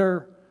to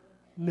their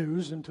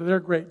news and to their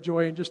great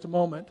joy in just a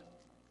moment.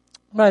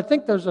 But I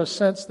think there's a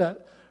sense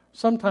that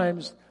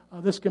sometimes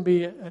this can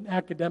be an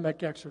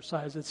academic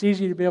exercise. It's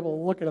easy to be able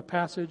to look at a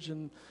passage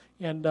and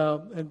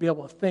be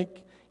able to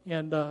think,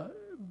 and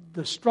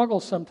the struggle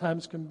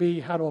sometimes can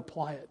be how to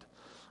apply it.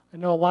 I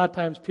know a lot of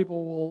times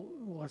people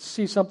will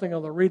see something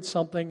or they'll read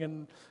something,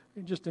 and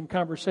just in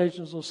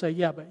conversations they'll say,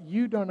 "Yeah, but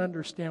you don't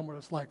understand what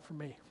it's like for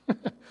me."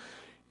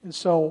 And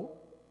so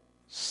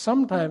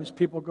sometimes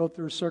people go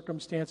through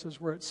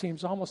circumstances where it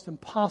seems almost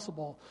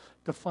impossible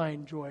to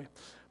find joy.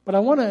 But I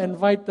want to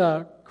invite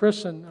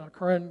Chris and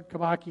Corinne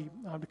Kabaki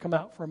to come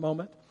out for a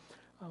moment.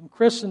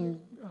 Chris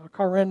and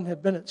Corinne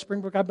have been at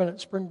Springbrook. I've been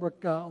at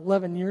Springbrook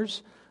 11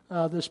 years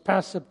this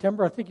past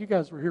September. I think you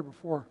guys were here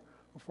before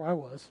I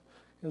was.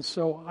 And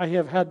so I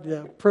have had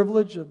the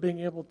privilege of being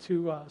able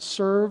to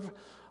serve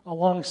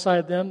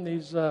alongside them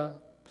these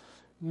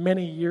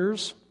many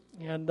years.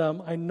 And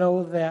I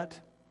know that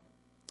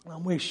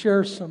we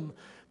share some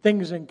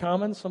things in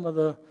common, some of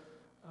the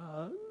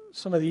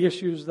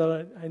issues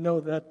that I know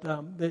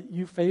that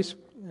you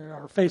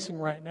are facing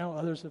right now,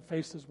 others have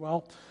faced as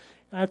well.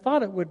 And I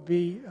thought it would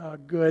be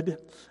good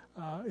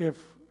if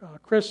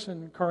Chris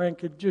and Corinne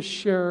could just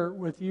share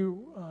with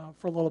you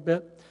for a little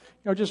bit,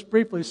 just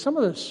briefly, some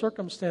of the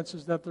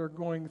circumstances that they're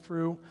going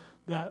through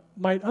that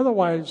might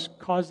otherwise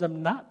cause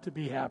them not to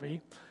be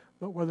happy,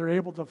 but where they're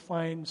able to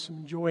find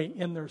some joy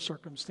in their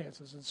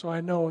circumstances. And so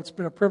I know it's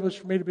been a privilege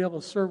for me to be able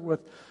to serve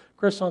with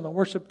Chris on the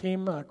worship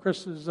team.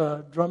 Chris is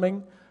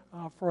drumming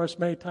for us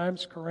many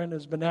times. Corinne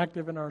has been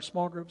active in our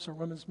small groups, our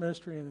women's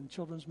ministry and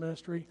children's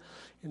ministry.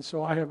 And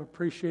so I have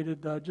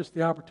appreciated just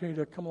the opportunity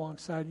to come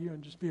alongside you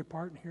and just be a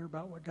part and hear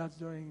about what God's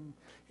doing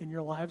in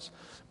your lives.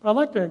 But I'd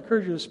like to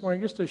encourage you this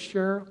morning just to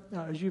share,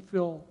 as you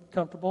feel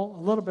comfortable,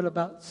 a little bit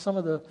about some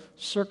of the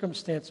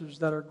circumstances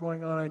that are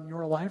going on in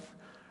your life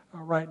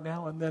right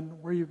now, and then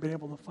where you've been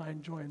able to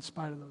find joy in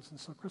spite of those. And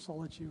so, Chris, I'll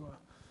let you...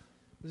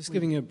 Just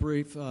giving you a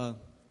brief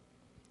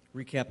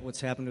recap of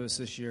what's happened to us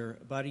this year.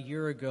 About a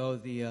year ago,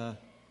 the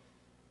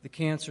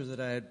cancer that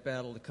I had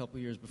battled a couple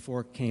years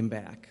before came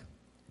back.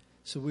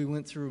 So we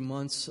went through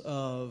months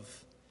of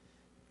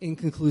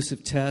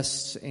inconclusive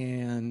tests,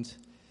 and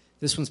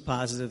this one's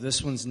positive,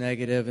 this one's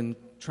negative, and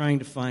trying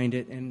to find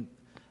it. And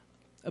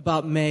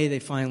about May, they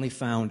finally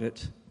found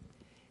it.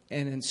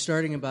 And then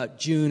starting about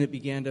June, it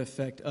began to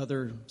affect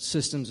other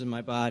systems in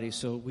my body.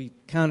 So we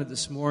counted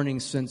this morning,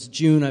 since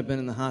June, I've been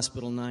in the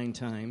hospital 9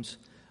 times,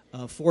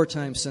 4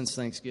 times since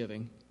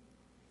Thanksgiving.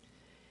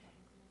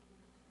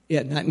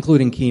 Yeah, not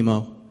including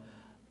chemo.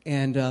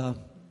 And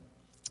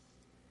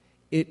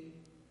it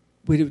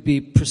would be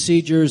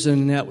procedures,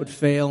 and that would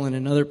fail, and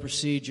another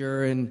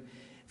procedure, and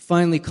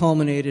finally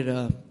culminated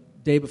a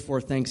day before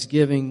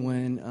Thanksgiving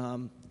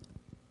when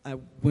I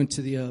went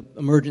to the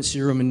emergency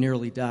room and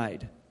nearly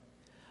died.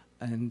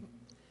 And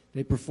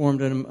they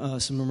performed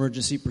some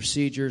emergency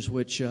procedures,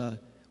 which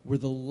were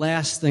the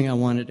last thing I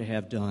wanted to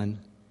have done,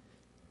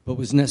 but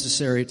was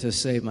necessary to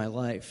save my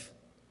life.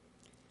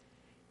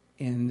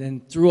 And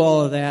then through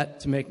all of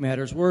that, to make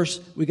matters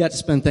worse, we got to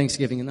spend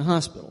Thanksgiving in the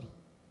hospital.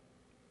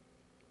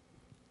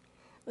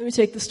 Let me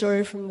take the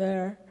story from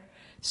there.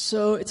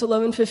 So it's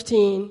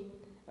 11:15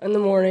 in the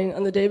morning.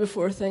 On the day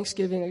before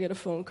Thanksgiving, I get a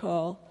phone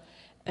call,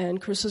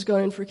 and Chris has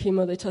gone in for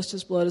chemo. They test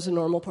his blood as a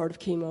normal part of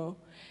chemo.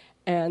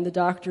 And the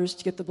doctors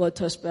get the blood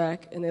test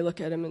back, and they look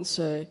at him and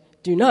say,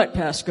 "Do not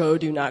pass go,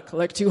 do not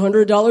collect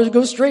 $200,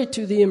 go straight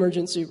to the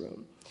emergency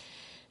room."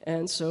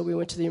 And so we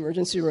went to the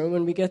emergency room,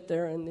 and we get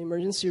there, and the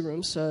emergency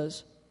room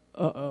says,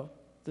 "Uh-oh,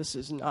 this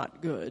is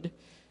not good."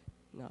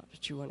 Not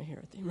what you want to hear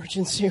at the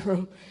emergency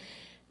room.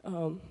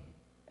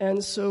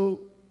 And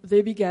so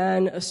they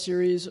began a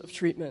series of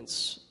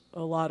treatments,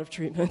 a lot of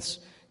treatments,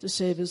 to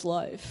save his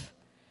life.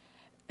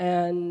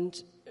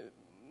 And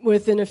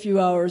within a few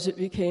hours, it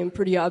became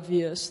pretty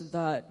obvious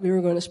that we were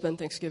going to spend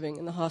Thanksgiving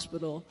in the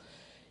hospital.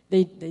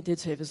 They did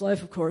save his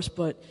life, of course,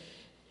 but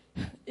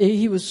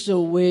he was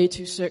still way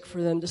too sick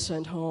for them to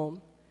send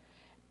home.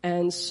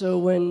 And so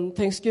when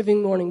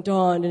Thanksgiving morning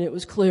dawned and it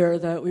was clear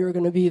that we were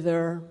going to be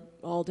there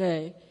all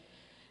day,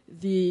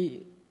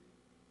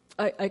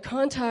 I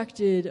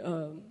contacted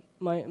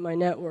my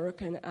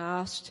network and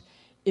asked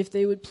if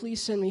they would please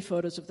send me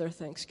photos of their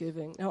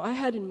Thanksgiving. Now, I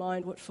had in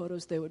mind what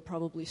photos they would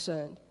probably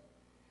send.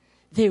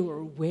 They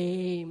were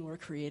way more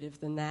creative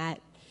than that.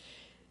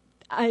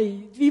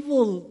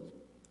 People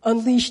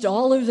unleashed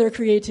all of their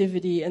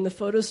creativity, and the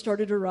photos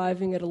started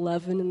arriving at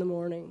 11 in the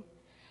morning.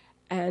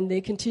 And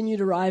they continued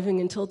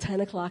arriving until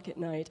 10 o'clock at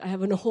night. I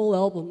have a whole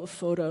album of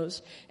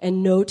photos,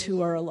 and no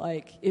two are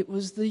alike. It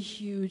was the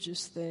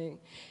hugest thing.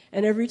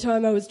 And every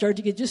time I would start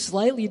to get just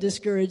slightly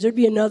discouraged, there'd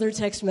be another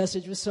text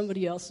message with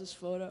somebody else's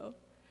photo.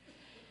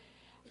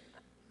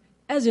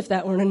 As if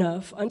that weren't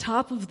enough. On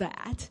top of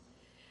that,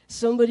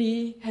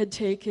 somebody had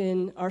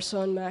taken our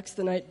son Max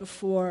the night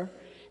before,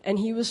 and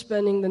he was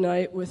spending the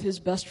night with his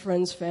best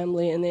friend's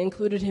family, and they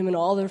included him in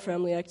all their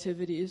family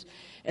activities.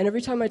 And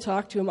every time I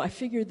talked to him, I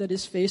figured that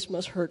his face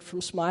must hurt from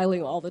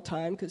smiling all the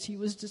time, because he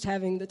was just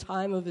having the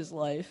time of his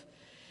life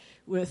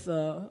with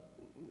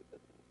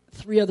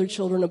 3 other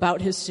children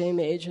about his same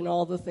age and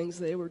all the things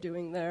they were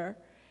doing there.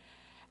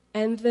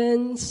 And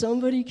then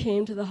somebody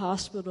came to the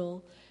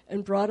hospital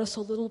and brought us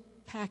a little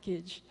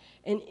package,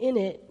 and in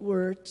it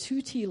were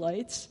 2 tea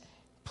lights,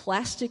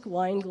 plastic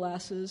wine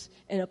glasses,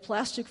 and a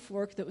plastic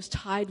fork that was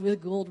tied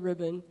with gold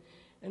ribbon,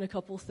 and a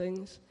couple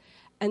things.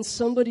 And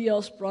somebody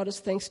else brought us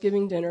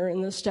Thanksgiving dinner,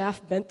 and the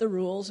staff bent the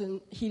rules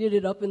and heated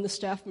it up in the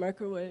staff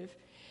microwave.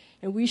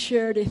 And we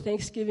shared a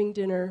Thanksgiving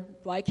dinner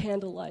by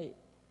candlelight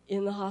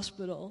in the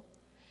hospital,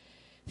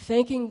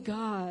 thanking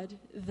God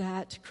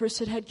that Chris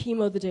had had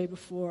chemo the day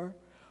before,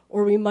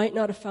 or we might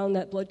not have found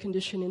that blood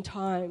condition in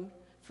time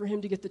for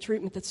him to get the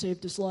treatment that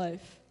saved his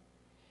life.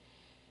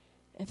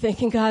 And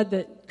thanking God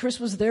that Chris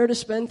was there to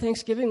spend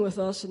Thanksgiving with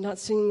us and not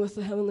singing with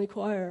the heavenly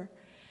choir.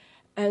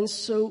 And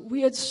so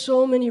we had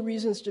so many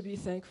reasons to be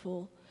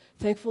thankful.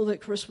 Thankful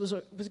that Chris was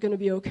going to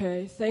be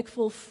okay.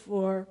 Thankful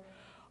for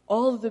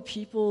all of the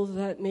people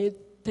that made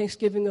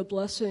Thanksgiving a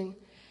blessing.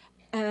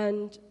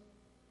 And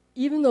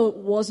even though it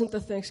wasn't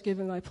the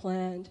Thanksgiving I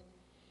planned,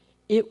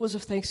 it was a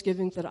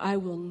Thanksgiving that I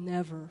will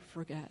never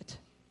forget.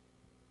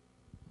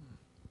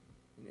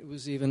 It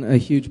was even a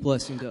huge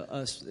blessing to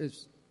us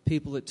as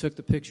people that took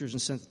the pictures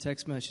and sent the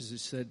text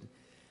messages, said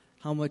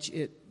how much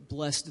it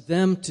blessed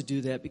them to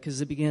do that, because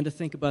they began to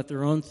think about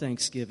their own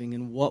Thanksgiving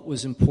and what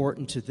was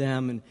important to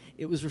them. And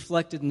it was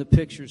reflected in the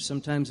pictures.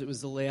 Sometimes it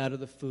was the layout of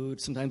the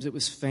food. Sometimes it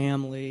was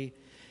family.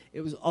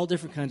 It was all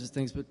different kinds of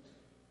things. But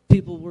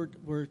people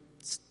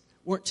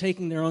weren't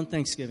taking their own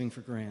Thanksgiving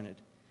for granted.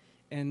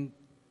 And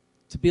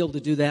to be able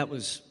to do that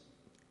was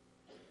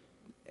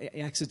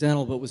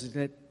accidental, but was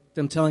that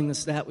them telling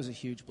us that was a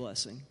huge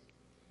blessing.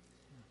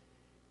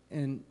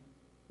 And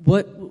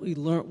what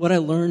I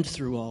learned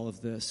through all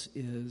of this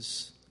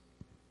is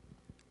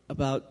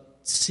about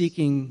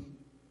seeking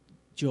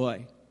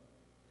joy.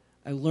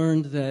 I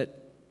learned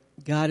that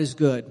God is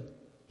good.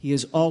 He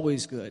is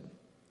always good.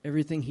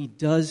 Everything he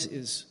does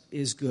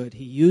is good.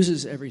 He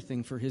uses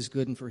everything for his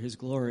good and for his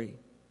glory.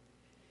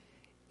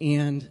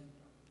 And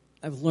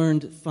I've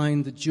learned to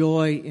find the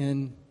joy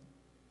in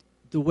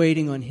the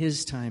waiting on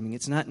his timing.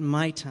 It's not in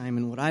my time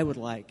and what I would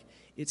like.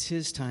 It's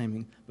his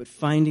timing. But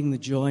finding the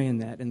joy in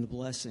that and the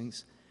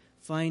blessings.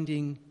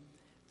 Finding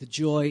the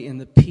joy in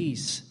the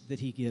peace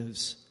that he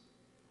gives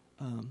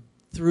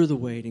through the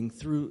waiting,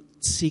 through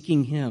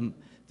seeking him.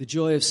 The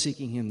joy of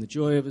seeking him, the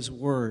joy of his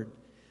word.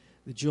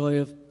 The joy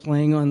of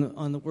playing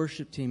on the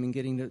worship team and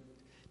getting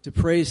to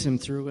praise him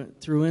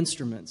through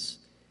instruments.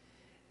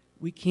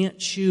 We can't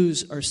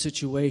choose our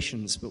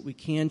situations, but we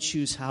can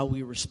choose how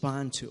we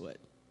respond to it.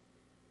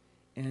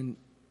 And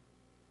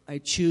I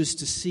choose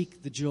to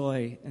seek the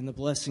joy and the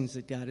blessings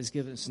that God has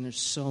given us, and there's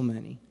so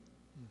many.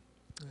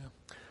 Yeah.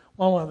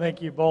 Well, I want to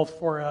thank you both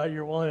for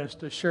your willingness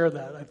to share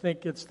that. I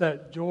think it's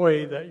that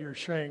joy that you're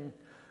sharing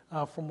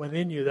from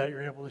within you that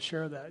you're able to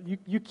share that.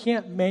 You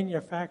can't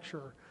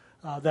manufacture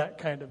that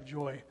kind of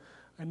joy.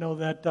 I know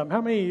that,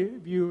 how many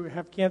of you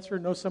have cancer,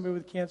 know somebody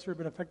with cancer,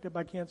 been affected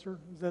by cancer?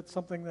 Is that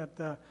something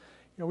that,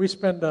 we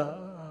spend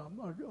a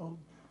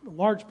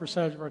large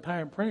percentage of our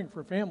time praying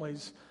for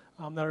families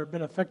that have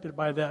been affected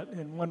by that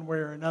in one way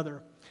or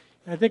another.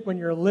 And I think when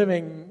you're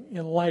living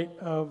in light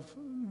of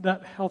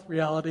that health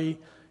reality,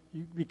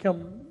 you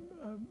become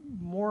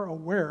more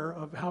aware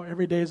of how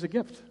every day is a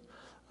gift.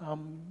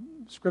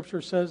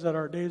 Scripture says that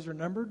our days are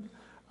numbered.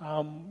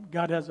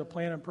 God has a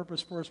plan and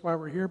purpose for us while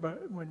we're here,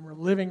 but when we're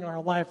living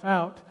our life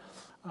out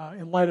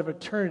in light of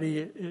eternity,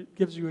 it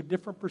gives you a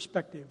different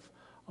perspective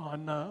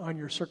on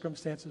your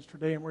circumstances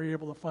today and where you're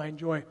able to find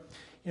joy.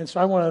 And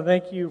so I want to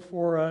thank you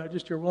for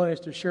just your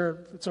willingness to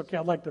share. If it's okay,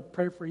 I'd like to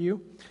pray for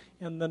you,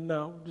 and then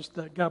just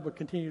that God would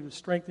continue to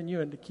strengthen you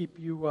and to keep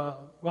you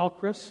well,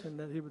 Chris, and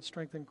that he would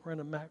strengthen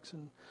Corinne and Max,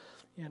 and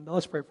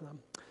let's pray for them.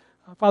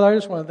 Father, I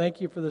just want to thank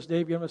you for this day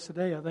you've given us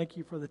today. I thank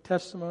you for the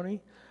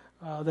testimony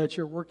that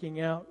you're working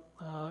out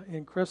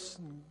in Chris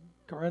and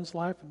Corinne's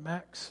life and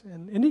Max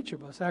and in each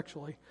of us,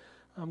 actually.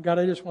 God,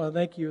 I just want to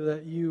thank you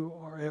that you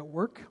are at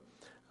work.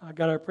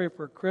 God, I pray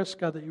for Chris,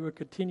 God, that you would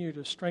continue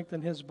to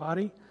strengthen his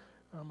body.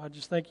 I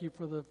just thank you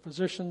for the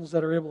physicians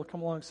that are able to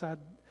come alongside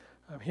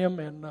of him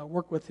and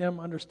work with him,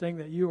 understanding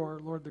that you are,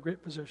 Lord, the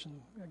great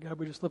physician. God,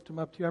 we just lift him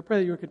up to you. I pray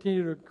that you would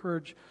continue to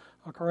encourage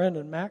Corinne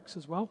and Max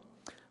as well.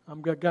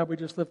 God, we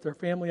just lift their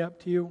family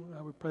up to you.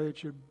 We pray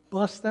that you'd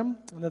bless them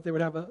and that they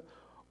would have an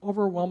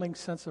overwhelming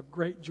sense of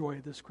great joy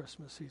this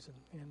Christmas season.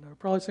 And we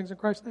pray all these things in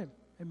Christ's name.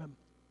 Amen.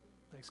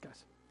 Thanks,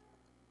 guys.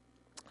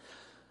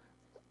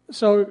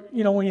 So,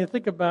 when you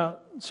think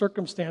about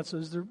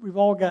circumstances, we've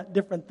all got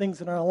different things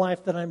in our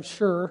life that I'm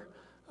sure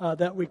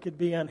that we could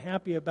be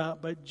unhappy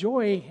about. But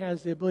joy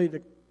has the ability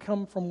to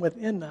come from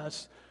within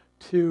us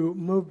to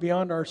move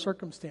beyond our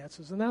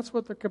circumstances. And that's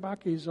what the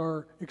Kabakis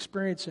are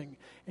experiencing.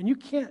 And you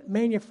can't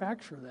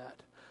manufacture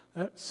that.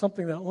 That's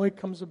something that only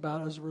comes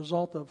about as a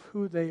result of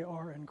who they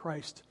are in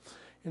Christ.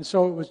 And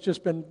so it was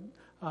just been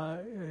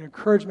an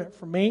encouragement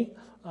for me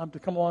to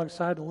come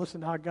alongside and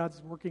listen to how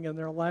God's working in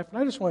their life. And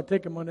I just want to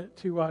take a minute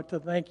to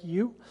thank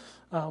you,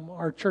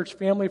 our church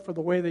family, for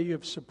the way that you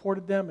have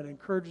supported them and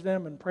encouraged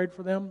them and prayed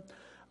for them.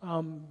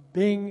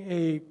 Being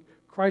a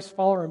Christ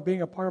follower and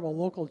being a part of a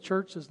local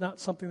church is not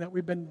something that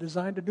we've been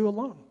designed to do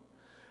alone.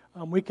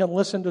 We can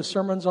listen to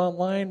sermons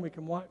online. We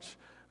can watch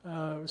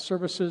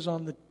services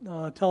on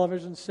the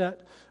television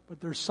set.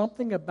 But there's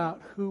something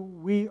about who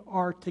we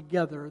are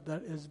together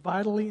that is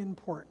vitally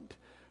important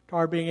to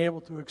our being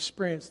able to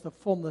experience the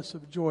fullness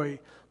of joy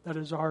that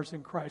is ours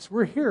in Christ.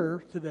 We're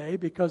here today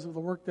because of the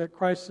work that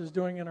Christ is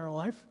doing in our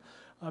life,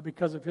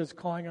 because of his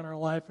calling on our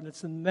life, and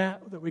it's in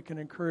that we can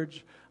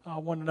encourage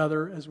one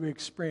another as we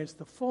experience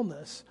the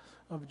fullness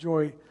of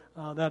joy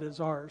that is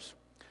ours.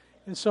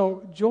 And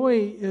so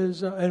joy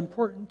is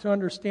important to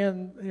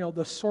understand,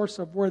 the source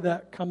of where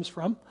that comes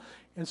from.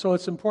 And so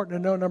it's important to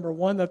know, number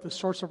one, that the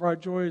source of our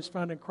joy is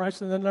found in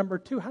Christ, and then number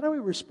two, how do we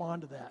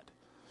respond to that?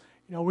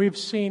 We've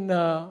seen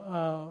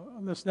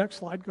on this next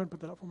slide. Go ahead and put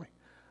that up for me.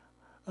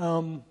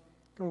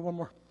 Go one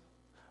more.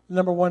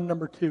 Number one,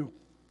 number two.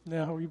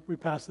 No, we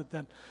passed it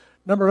then.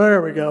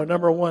 There we go.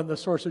 Number one, the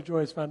source of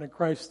joy is found in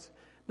Christ.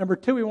 Number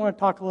two, we want to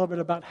talk a little bit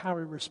about how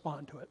we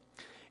respond to it.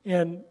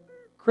 And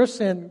Chris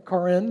and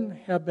Corinne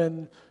have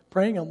been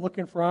praying and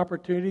looking for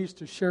opportunities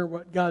to share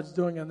what God's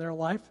doing in their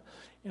life.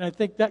 And I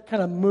think that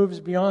kind of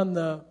moves beyond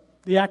the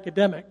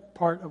academic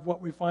part of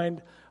what we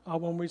find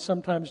when we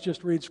sometimes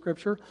just read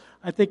Scripture.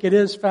 I think it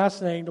is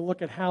fascinating to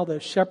look at how the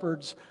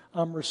shepherds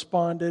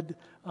responded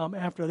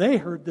after they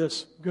heard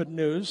this good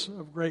news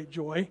of great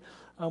joy.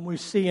 We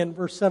see in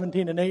verse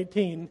 17 and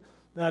 18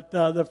 that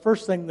the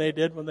first thing they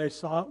did when they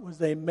saw it was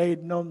they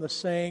made known the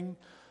saying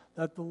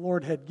that the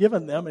Lord had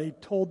given them, and he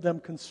told them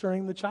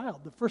concerning the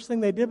child. The first thing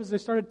they did was they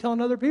started telling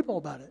other people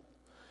about it.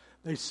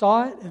 They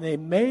saw it, and they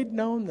made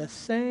known the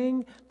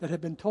saying that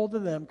had been told to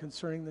them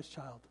concerning this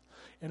child.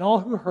 And all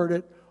who heard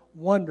it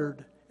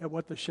wondered at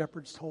what the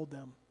shepherds told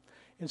them.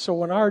 And so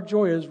when our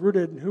joy is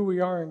rooted in who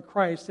we are in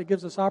Christ, it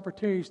gives us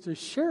opportunities to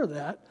share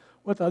that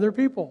with other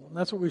people. And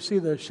that's what we see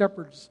the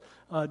shepherds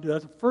do.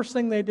 That's the first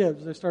thing they did,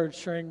 was they started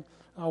sharing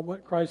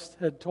what Christ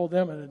had told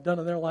them and had done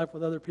in their life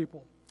with other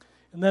people.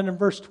 And then in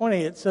verse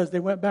 20, it says they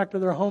went back to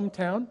their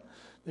hometown.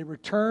 They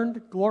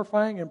returned,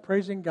 glorifying and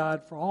praising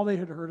God for all they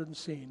had heard and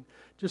seen,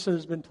 just as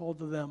has been told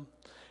to them.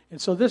 And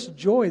so this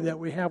joy that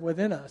we have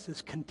within us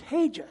is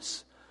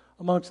contagious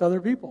amongst other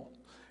people.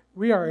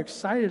 We are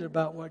excited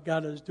about what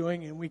God is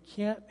doing, and we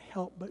can't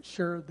help but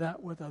share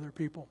that with other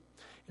people.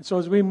 And so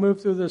as we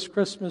move through this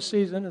Christmas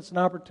season, it's an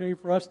opportunity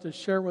for us to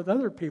share with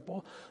other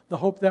people the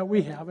hope that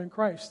we have in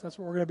Christ. That's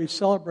what we're going to be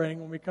celebrating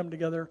when we come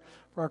together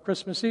for our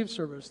Christmas Eve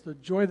service, the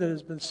joy that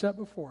has been set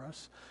before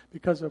us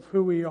because of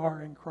who we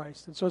are in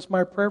Christ. And so it's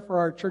my prayer for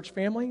our church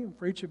family and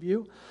for each of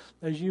you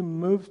as you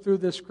move through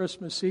this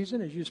Christmas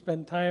season, as you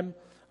spend time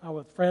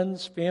with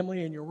friends,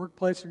 family, in your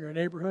workplace, in your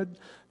neighborhood,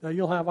 that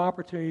you'll have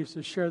opportunities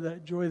to share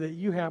that joy that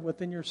you have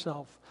within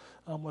yourself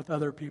with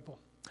other people.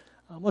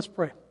 Let's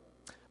pray.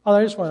 Father,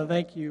 I just want to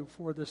thank you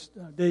for this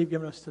day you've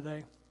given us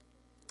today.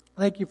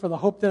 Thank you for the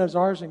hope that is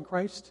ours in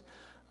Christ.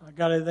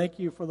 God, I thank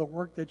you for the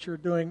work that you're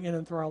doing in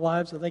and through our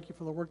lives. I thank you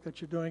for the work that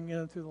you're doing in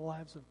and through the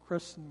lives of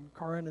Chris and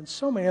Karin and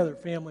so many other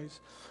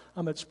families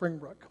at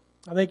Springbrook.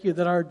 I thank you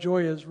that our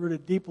joy is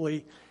rooted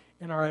deeply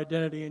in our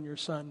identity in your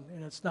Son,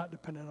 and it's not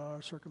dependent on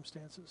our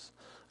circumstances.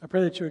 I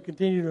pray that you would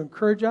continue to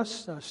encourage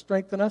us,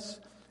 strengthen us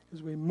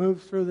as we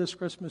move through this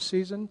Christmas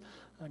season.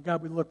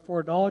 God, we look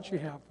forward to all that you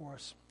have for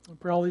us. We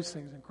pray all these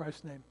things in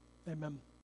Christ's name. Amen.